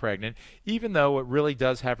not pregnant, even though it really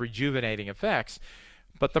does have rejuvenating effects.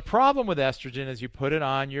 But the problem with estrogen is you put it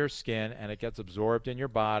on your skin and it gets absorbed in your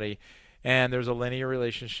body, and there's a linear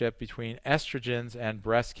relationship between estrogens and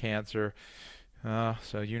breast cancer.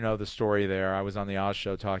 So you know the story there. I was on the Oz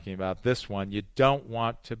Show talking about this one. You don't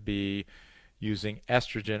want to be using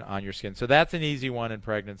estrogen on your skin. So that's an easy one in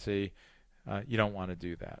pregnancy. You don't want to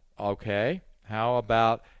do that. Okay. How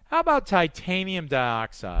about titanium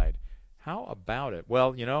dioxide? How about it?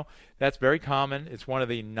 Well, that's very common. It's one of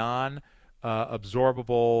the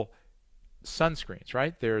non-absorbable sunscreens,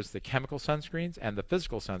 right? There's the chemical sunscreens and the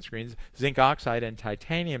physical sunscreens. Zinc oxide and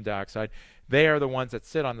titanium dioxide, they are the ones that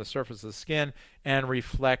sit on the surface of the skin and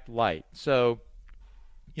reflect light. So,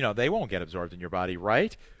 they won't get absorbed in your body,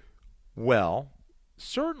 right? Well,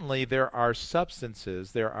 certainly there are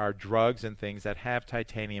substances, there are drugs and things that have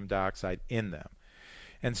titanium dioxide in them.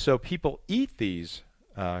 And so people eat these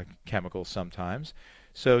chemicals sometimes.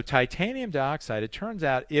 So titanium dioxide, it turns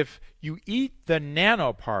out if you eat the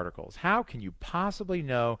nanoparticles, how can you possibly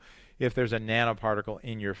know if there's a nanoparticle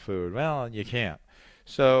in your food? Well, you can't.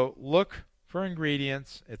 So look for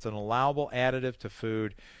ingredients. It's an allowable additive to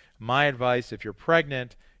food. my advice, if you're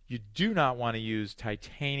pregnant, you do not want to use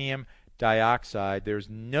titanium dioxide. There's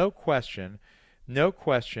no question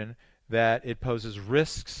that it poses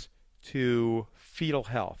risks to fetal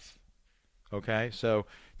health. Okay, so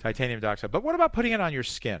titanium dioxide. But what about putting it on your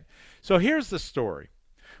skin? So here's the story.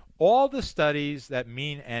 All the studies that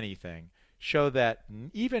mean anything show that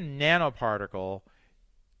even nanoparticle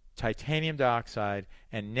titanium dioxide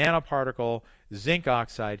and nanoparticle zinc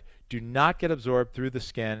oxide do not get absorbed through the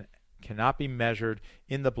skin, cannot be measured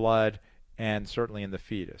in the blood, and certainly in the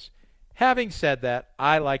fetus. Having said that,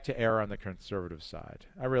 I like to err on the conservative side.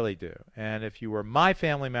 I really do. And if you were my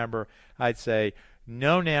family member, I'd say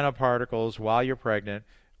no nanoparticles while you're pregnant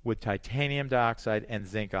with titanium dioxide and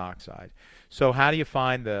zinc oxide. So how do you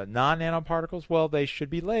find the non-nanoparticles? Well, they should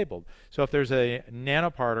be labeled. So if there's a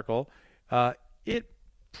nanoparticle, it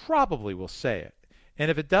probably will say it. And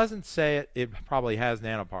if it doesn't say it, it probably has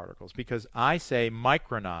nanoparticles, because I say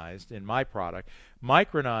micronized in my product.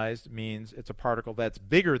 Micronized means it's a particle that's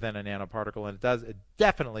bigger than a nanoparticle, and it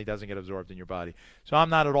definitely doesn't get absorbed in your body. So I'm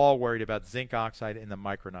not at all worried about zinc oxide in the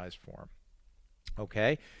micronized form.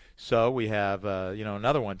 Okay, so we have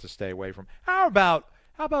another one to stay away from. How about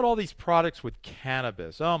all these products with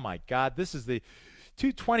cannabis? Oh my God, this is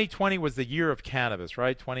 2020 was the year of cannabis,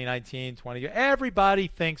 right? 2019, everybody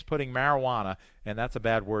thinks putting marijuana, and that's a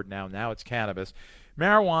bad word now it's cannabis,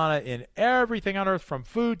 marijuana in everything on earth, from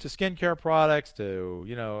food to skincare products to,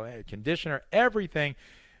 conditioner, everything.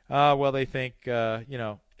 Well, they think,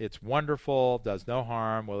 it's wonderful, does no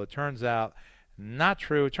harm. Well, it turns out not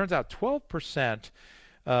true. It turns out 12%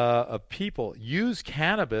 of people use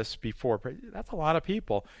cannabis before. That's a lot of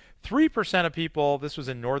people. 3% of people, this was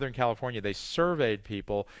in Northern California, they surveyed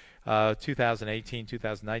people 2018,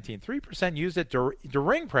 2019. 3% used it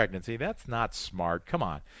during pregnancy. That's not smart. Come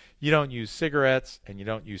on. You don't use cigarettes and you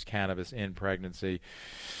don't use cannabis in pregnancy.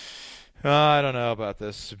 I don't know about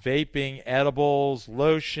this. Vaping, edibles,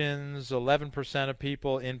 lotions. 11% of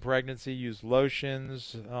people in pregnancy use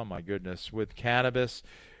lotions. Oh, my goodness. With cannabis,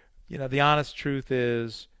 the honest truth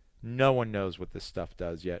is no one knows what this stuff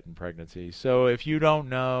does yet in pregnancy. So if you don't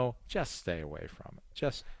know, just stay away from it.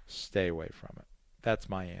 Just stay away from it. That's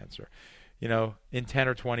my answer. In 10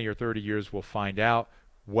 or 20 or 30 years, we'll find out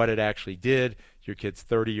what it actually did. Your kid's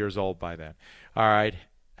 30 years old by then. All right.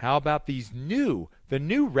 How about the new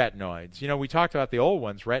retinoids? We talked about the old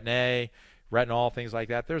ones, Retin-A, retinol, things like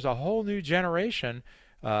that. There's a whole new generation,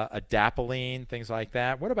 adapalene, things like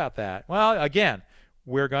that. What about that? Well, again,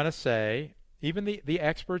 we're going to say, even the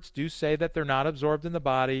experts do say that they're not absorbed in the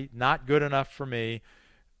body, not good enough for me.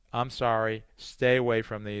 I'm sorry. Stay away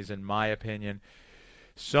from these, in my opinion.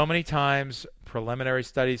 So many times preliminary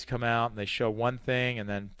studies come out and they show one thing, and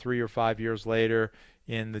then 3 or 5 years later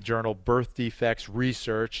in the journal Birth Defects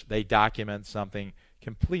Research, they document something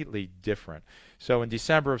completely different. So in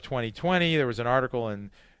December of 2020, there was an article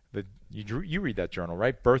in you read that journal,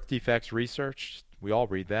 right? Birth Defects Research. We all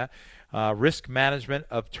read that. Risk Management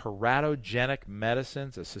of Teratogenic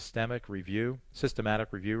Medicines, a systematic review. They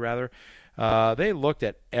looked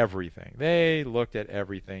at everything.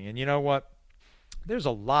 And you know what? There's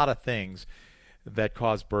a lot of things that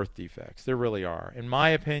cause birth defects. There really are. In my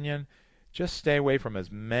opinion, just stay away from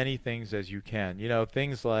as many things as you can.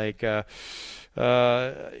 Things like, we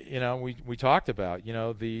talked about,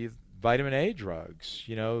 the vitamin A drugs,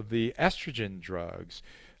 the estrogen drugs,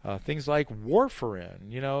 things like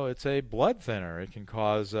warfarin. It's a blood thinner. It can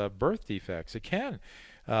cause birth defects. It can.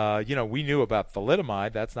 We knew about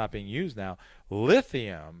thalidomide. That's not being used now.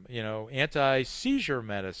 Lithium, anti-seizure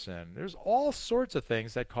medicine. There's all sorts of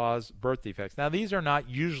things that cause birth defects. Now, these are not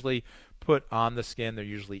usually put on the skin. They're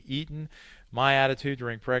usually eaten. My attitude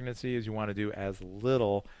during pregnancy is you want to do as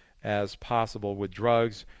little as possible with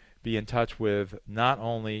drugs. Be in touch with not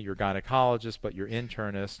only your gynecologist, but your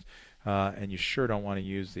internist. And you sure don't want to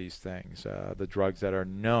use these things, the drugs that are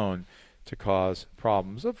known to cause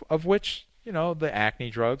problems, of which, the acne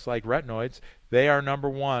drugs like retinoids, they are number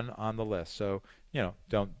one on the list. So,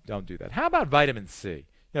 don't do that. How about vitamin C?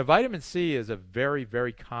 Vitamin C is a very,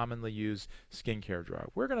 very commonly used skincare drug.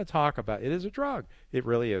 We're going to talk about it. Is a drug. It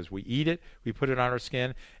really is. We eat it. We put it on our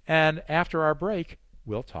skin. And after our break,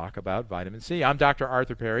 we'll talk about vitamin C. I'm Dr.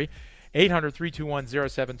 Arthur Perry.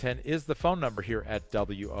 800-321-0710 is the phone number here at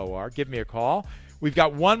WOR. Give me a call. We've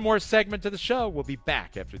got one more segment to the show. We'll be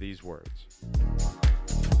back after these words.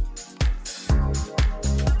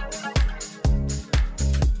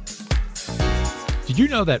 Did you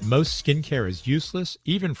know that most skincare is useless,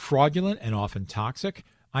 even fraudulent, and often toxic?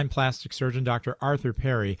 I'm plastic surgeon Dr. Arthur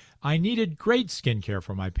Perry. I needed great skincare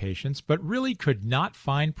for my patients, but really could not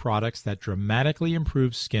find products that dramatically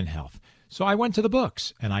improve skin health. So I went to the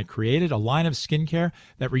books, and I created a line of skincare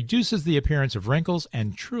that reduces the appearance of wrinkles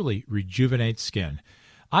and truly rejuvenates skin.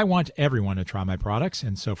 I want everyone to try my products,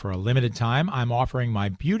 and so for a limited time, I'm offering my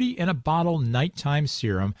Beauty in a Bottle Nighttime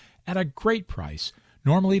Serum at a great price.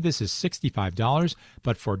 Normally, this is $65,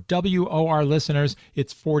 but for WOR listeners,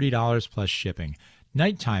 it's $40 plus shipping.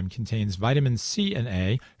 Nighttime contains vitamin C and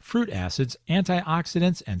A, fruit acids,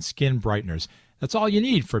 antioxidants, and skin brighteners. That's all you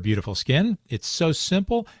need for beautiful skin. It's so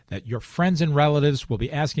simple that your friends and relatives will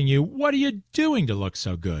be asking you, what are you doing to look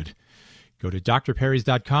so good? Go to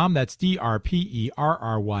drperrys.com, that's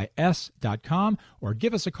DRPERRYS.com, or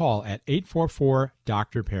give us a call at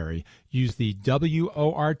 844-DR-PERRY. Use the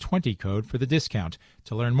WOR20 code for the discount.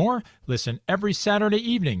 To learn more, listen every Saturday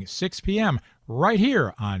evening, 6 p.m., right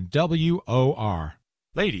here on WOR.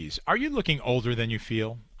 Ladies, are you looking older than you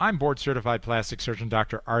feel? I'm board-certified plastic surgeon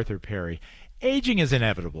Dr. Arthur Perry. Aging is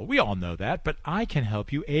inevitable. We all know that, but I can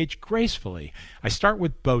help you age gracefully. I start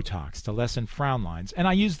with Botox to lessen frown lines, and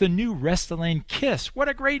I use the new Restylane Kiss. What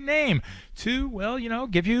a great name! To, well,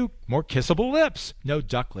 give you more kissable lips. No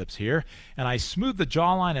duck lips here. And I smooth the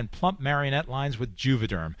jawline and plump marionette lines with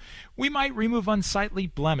Juvederm. We might remove unsightly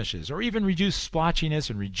blemishes or even reduce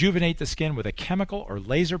splotchiness and rejuvenate the skin with a chemical or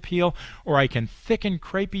laser peel, or I can thicken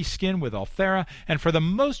crepey skin with Ulthera, and for the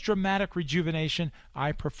most dramatic rejuvenation,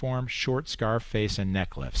 I perform short scar face and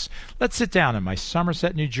neck lifts. Let's sit down in my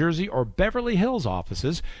Somerset, New Jersey or Beverly Hills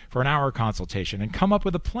offices for an hour consultation and come up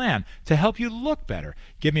with a plan to help you look better.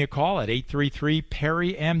 Give me a call at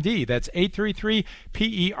 833-PERRY-MD. That's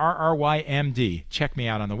 833-PERRYMD. Check me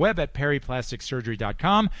out on the web at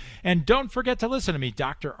perryplasticsurgery.com. And don't forget to listen to me,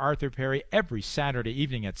 Dr. Arthur Perry, every Saturday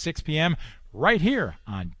evening at 6 p.m. right here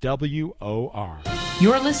on WOR.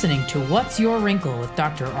 You're listening to What's Your Wrinkle with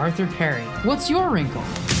Dr. Arthur Perry. What's your wrinkle?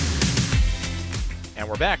 And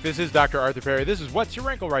we're back. This is Dr. Arthur Perry. This is What's Your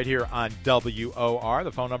Wrinkle right here on WOR.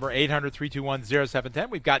 The phone number, 800-321-0710.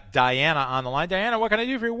 We've got Diana on the line. Diana, what can I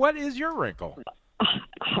do for you? What is your wrinkle?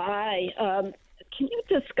 Hi. Can you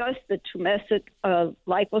discuss the tumescent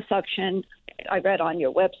liposuction I read on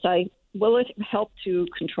your website? Will it help to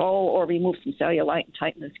control or remove some cellulite and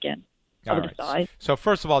tighten the skin of the thighs? So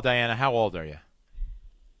first of all, Diana, how old are you?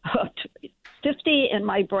 50 in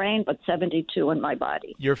my brain, but 72 in my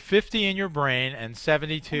body. You're 50 in your brain and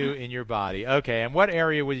 72 in your body. Okay, and what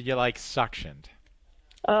area would you like suctioned?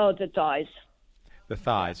 Oh, the thighs. The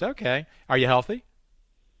thighs, okay. Are you healthy?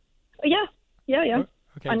 Yeah.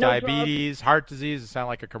 Okay, diabetes, heart disease, it sound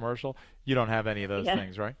like a commercial. You don't have any of those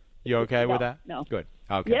things, right? You okay with that? No. Good.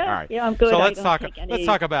 Okay. Yeah, all right. Yeah, I'm good. So let's talk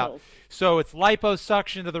about. pills. So it's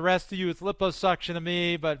liposuction to the rest of you. It's liposuction to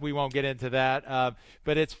me, but we won't get into that.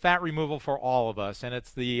 But it's fat removal for all of us, and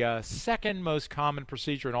it's the second most common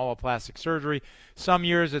procedure in all of plastic surgery. Some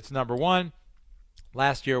years it's number one.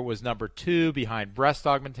 Last year it was number two, behind breast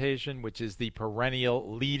augmentation, which is the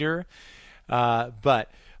perennial leader.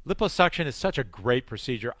 But liposuction is such a great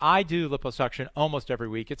procedure. I do liposuction almost every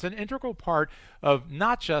week. It's an integral part of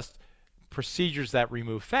not just procedures that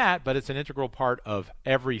remove fat, but it's an integral part of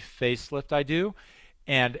every facelift I do,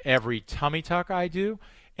 and every tummy tuck I do,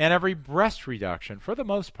 and every breast reduction. For the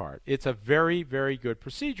most part, it's a very, very good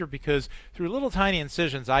procedure because through little tiny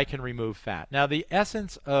incisions I can remove fat. Now, the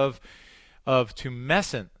essence of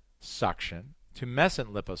tumescent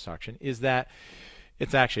liposuction is that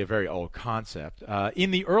it's actually a very old concept. Let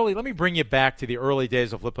me bring you back to the early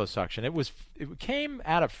days of liposuction. It came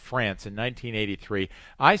out of France in 1983.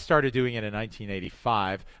 I started doing it in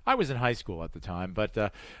 1985. I was in high school at the time,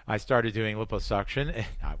 but I started doing liposuction.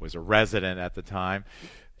 I was a resident at the time.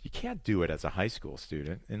 You can't do it as a high school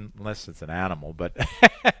student unless it's an animal, but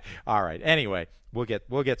all right. Anyway, we'll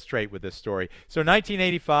get straight with this story. So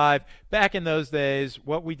 1985, back in those days,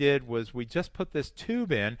 what we did was we just put this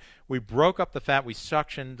tube in, we broke up the fat, we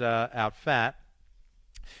suctioned out fat,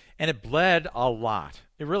 and it bled a lot.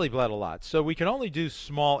 It really bled a lot. So we could only do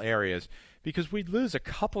small areas because we'd lose a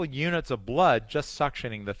couple units of blood just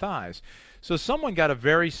suctioning the thighs. So someone got a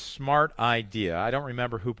very smart idea. I don't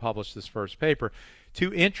remember who published this first paper,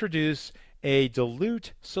 to introduce a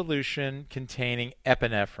dilute solution containing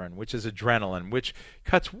epinephrine, which is adrenaline, which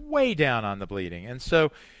cuts way down on the bleeding. And so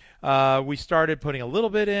we started putting a little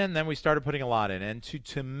bit in, then we started putting a lot in. And to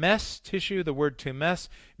tumesce tissue, the word tumesce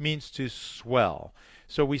means to swell.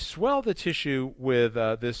 So we swell the tissue with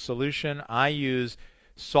this solution. I use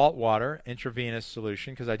salt water, intravenous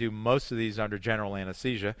solution, because I do most of these under general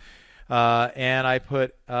anesthesia. And I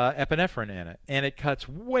put epinephrine in it, and it cuts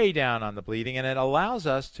way down on the bleeding, and it allows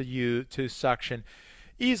us to suction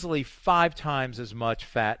easily 5 times as much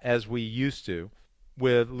fat as we used to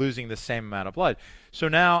with losing the same amount of blood. So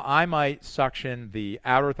now I might suction the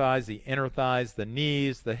outer thighs, the inner thighs, the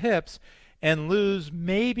knees, the hips, and lose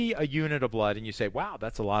maybe a unit of blood. And you say, wow,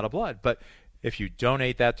 that's a lot of blood. But if you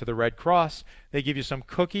donate that to the Red Cross, they give you some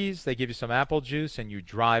cookies, they give you some apple juice, and you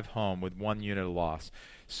drive home with 1 unit of loss.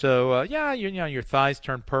 So, your thighs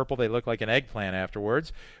turn purple. They look like an eggplant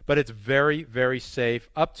afterwards. But it's very, very safe.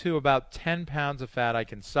 Up to about 10 pounds of fat I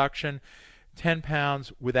can suction. 10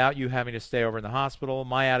 pounds without you having to stay over in the hospital.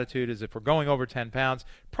 My attitude is if we're going over 10 pounds,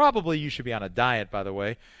 probably you should be on a diet, by the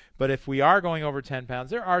way. But if we are going over 10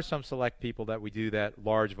 pounds, there are some select people that we do that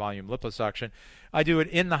large volume liposuction. I do it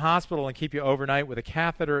in the hospital and keep you overnight with a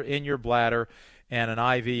catheter in your bladder and an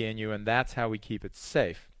IV in you, and that's how we keep it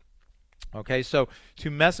safe. Okay, so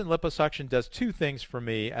tumescent liposuction does 2 things for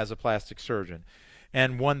me as a plastic surgeon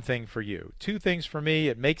and 1 thing for you. 2 things for me,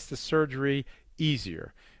 it makes the surgery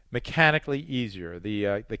easier, mechanically easier.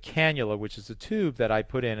 The cannula, which is the tube that I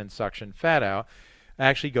put in and suction fat out,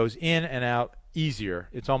 actually goes in and out easier.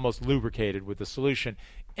 It's almost lubricated with the solution.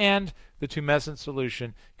 And the tumescent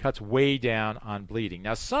solution cuts way down on bleeding.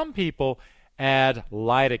 Now, some people add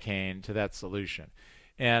lidocaine to that solution.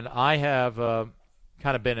 And I have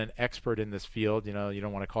kind of been an expert in this field. You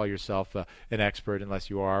don't want to call yourself an expert unless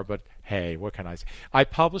you are, but hey, what can I say? I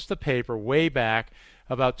published a paper way back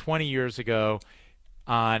about 20 years ago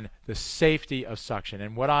on the safety of suction.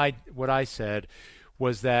 And what I said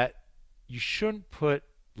was that you shouldn't put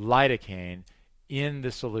lidocaine in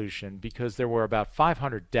the solution because there were about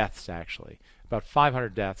 500 deaths, actually, about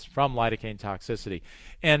 500 deaths from lidocaine toxicity.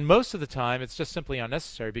 And most of the time, it's just simply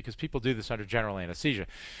unnecessary because people do this under general anesthesia.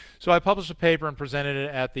 So I published a paper and presented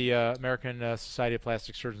it at the American Society of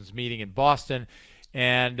Plastic Surgeons meeting in Boston.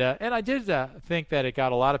 And I did think that it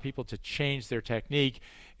got a lot of people to change their technique.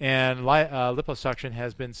 And liposuction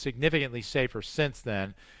has been significantly safer since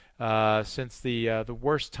then. Since the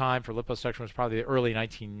worst time for liposuction was probably the early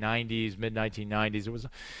 1990s, mid-1990s. It was,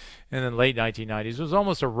 and then late 1990s. It was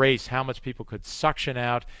almost a race how much people could suction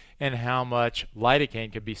out and how much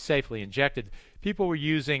lidocaine could be safely injected. People were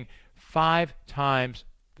using 5 times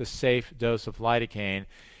the safe dose of lidocaine,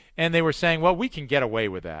 and they were saying, well, we can get away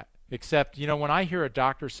with that. Except, when I hear a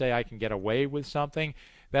doctor say I can get away with something,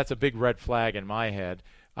 that's a big red flag in my head.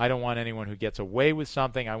 I don't want anyone who gets away with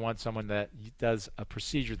something. I want someone that does a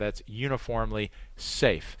procedure that's uniformly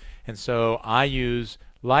safe. And so I use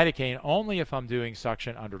lidocaine only if I'm doing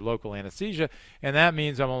suction under local anesthesia, and that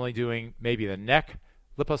means I'm only doing maybe the neck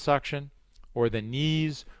liposuction or the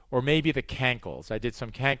knees or maybe the cankles. I did some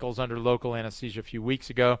cankles under local anesthesia a few weeks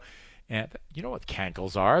ago, and you know what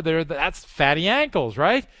cankles are? That's fatty ankles,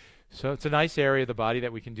 right? So it's a nice area of the body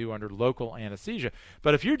that we can do under local anesthesia.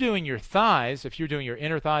 But if you're doing your thighs, if you're doing your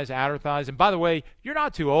inner thighs, outer thighs, and by the way, you're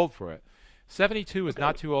not too old for it. 72 is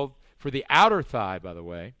not too old for the outer thigh, by the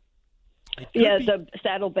way. The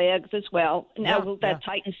saddlebags as well. Now, will that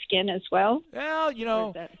tighten skin as well? Well,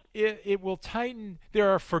 it will tighten. There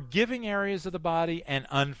are forgiving areas of the body and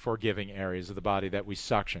unforgiving areas of the body that we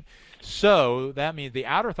suction. So that means the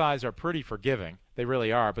outer thighs are pretty forgiving. They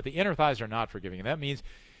really are. But the inner thighs are not forgiving. And that means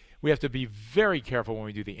we have to be very careful when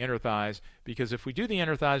we do the inner thighs, because if we do the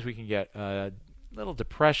inner thighs, we can get little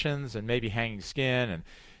depressions and maybe hanging skin, and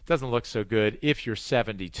it doesn't look so good if you're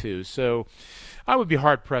 72. So I would be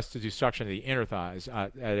hard-pressed to do suction of the inner thighs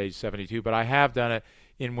at age 72, but I have done it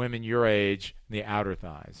in women your age, the outer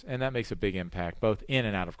thighs, and that makes a big impact, both in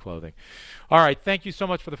and out of clothing. All right, thank you so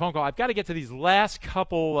much for the phone call. I've got to get to these last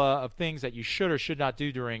couple of things that you should or should not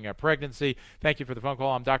do during pregnancy. Thank you for the phone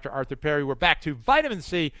call. I'm Dr. Arthur Perry. We're back to vitamin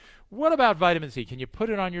C. What about vitamin C? Can you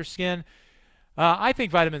put it on your skin? I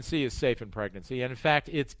think vitamin C is safe in pregnancy, and in fact,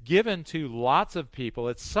 it's given to lots of people.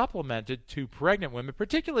 It's supplemented to pregnant women,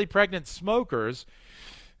 particularly pregnant smokers.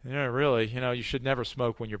 Really, you should never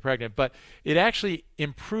smoke when you're pregnant, but it actually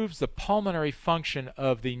improves the pulmonary function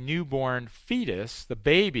of the newborn fetus, the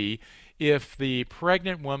baby, if the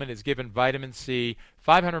pregnant woman is given vitamin C,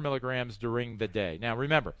 500 milligrams during the day. Now,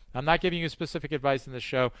 remember, I'm not giving you specific advice in this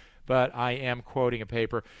show, but I am quoting a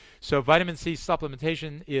paper. So vitamin C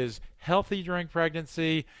supplementation is healthy during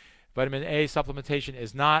pregnancy. Vitamin A supplementation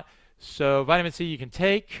is not. So vitamin C you can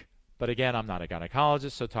take. But again, I'm not a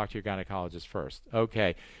gynecologist, so talk to your gynecologist first.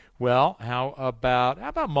 Okay. Well, how about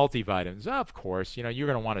multivitamins? Of course, you're going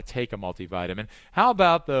to want to take a multivitamin. How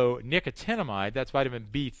about, though, nicotinamide? That's vitamin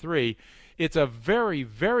B3. It's a very,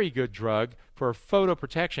 very good drug for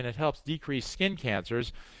photoprotection. It helps decrease skin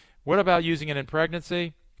cancers. What about using it in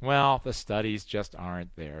pregnancy? Well, the studies just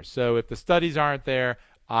aren't there. So if the studies aren't there,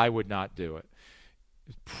 I would not do it.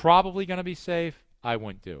 It's probably going to be safe. I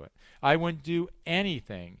wouldn't do it. I wouldn't do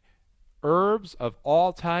anything. Herbs of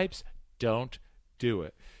all types, don't do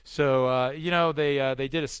it. So, they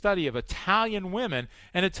did a study of Italian women,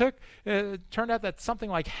 and it turned out that something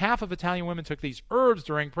like half of Italian women took these herbs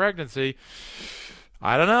during pregnancy.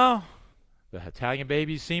 I don't know. The Italian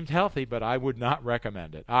babies seemed healthy, but I would not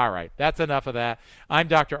recommend it. All right, that's enough of that. I'm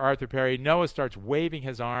Dr. Arthur Perry. Noah starts waving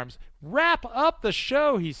his arms. Wrap up the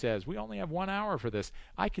show, he says. We only have 1 hour for this.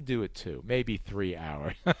 I could do it 2, maybe 3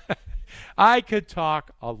 hours. I could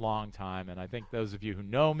talk a long time, and I think those of you who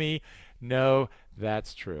know me know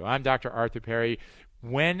that's true. I'm Dr. Arthur Perry.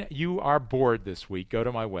 When you are bored this week, go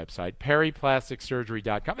to my website,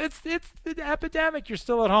 perryplasticsurgery.com. It's the epidemic. You're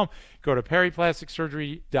still at home. Go to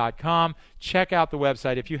perryplasticsurgery.com. Check out the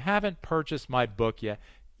website. If you haven't purchased my book yet,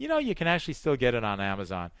 you can actually still get it on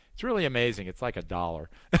Amazon. It's really amazing. It's like $1.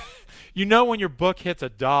 When your book hits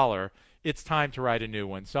 $1, it's time to write a new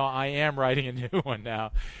one. So I am writing a new one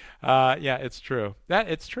now. It's true.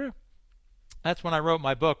 It's true. That's when I wrote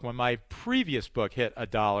my book. When my previous book hit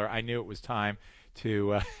 $1, I knew it was time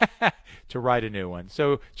to write a new one.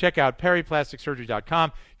 So check out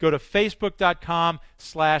perryplasticsurgery.com. Go to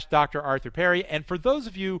facebook.com/Dr. Arthur Perry. And for those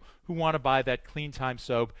of you who want to buy that Clean Time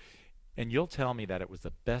soap, and you'll tell me that it was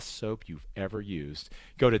the best soap you've ever used,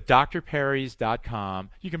 go to drperrys.com.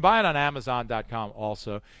 You can buy it on amazon.com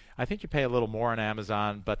also. I think you pay a little more on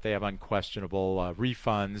Amazon, but they have unquestionable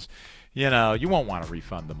refunds. You won't want to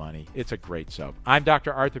refund the money. It's a great soap. I'm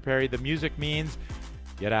Dr. Arthur Perry. The music means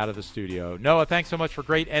get out of the studio. Noah, thanks so much for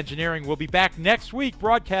great engineering. We'll be back next week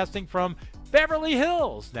broadcasting from Beverly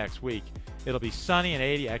Hills next week. It'll be sunny and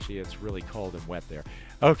 80. Actually, it's really cold and wet there.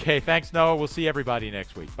 Okay, thanks, Noah. We'll see everybody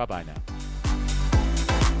next week. Bye-bye now.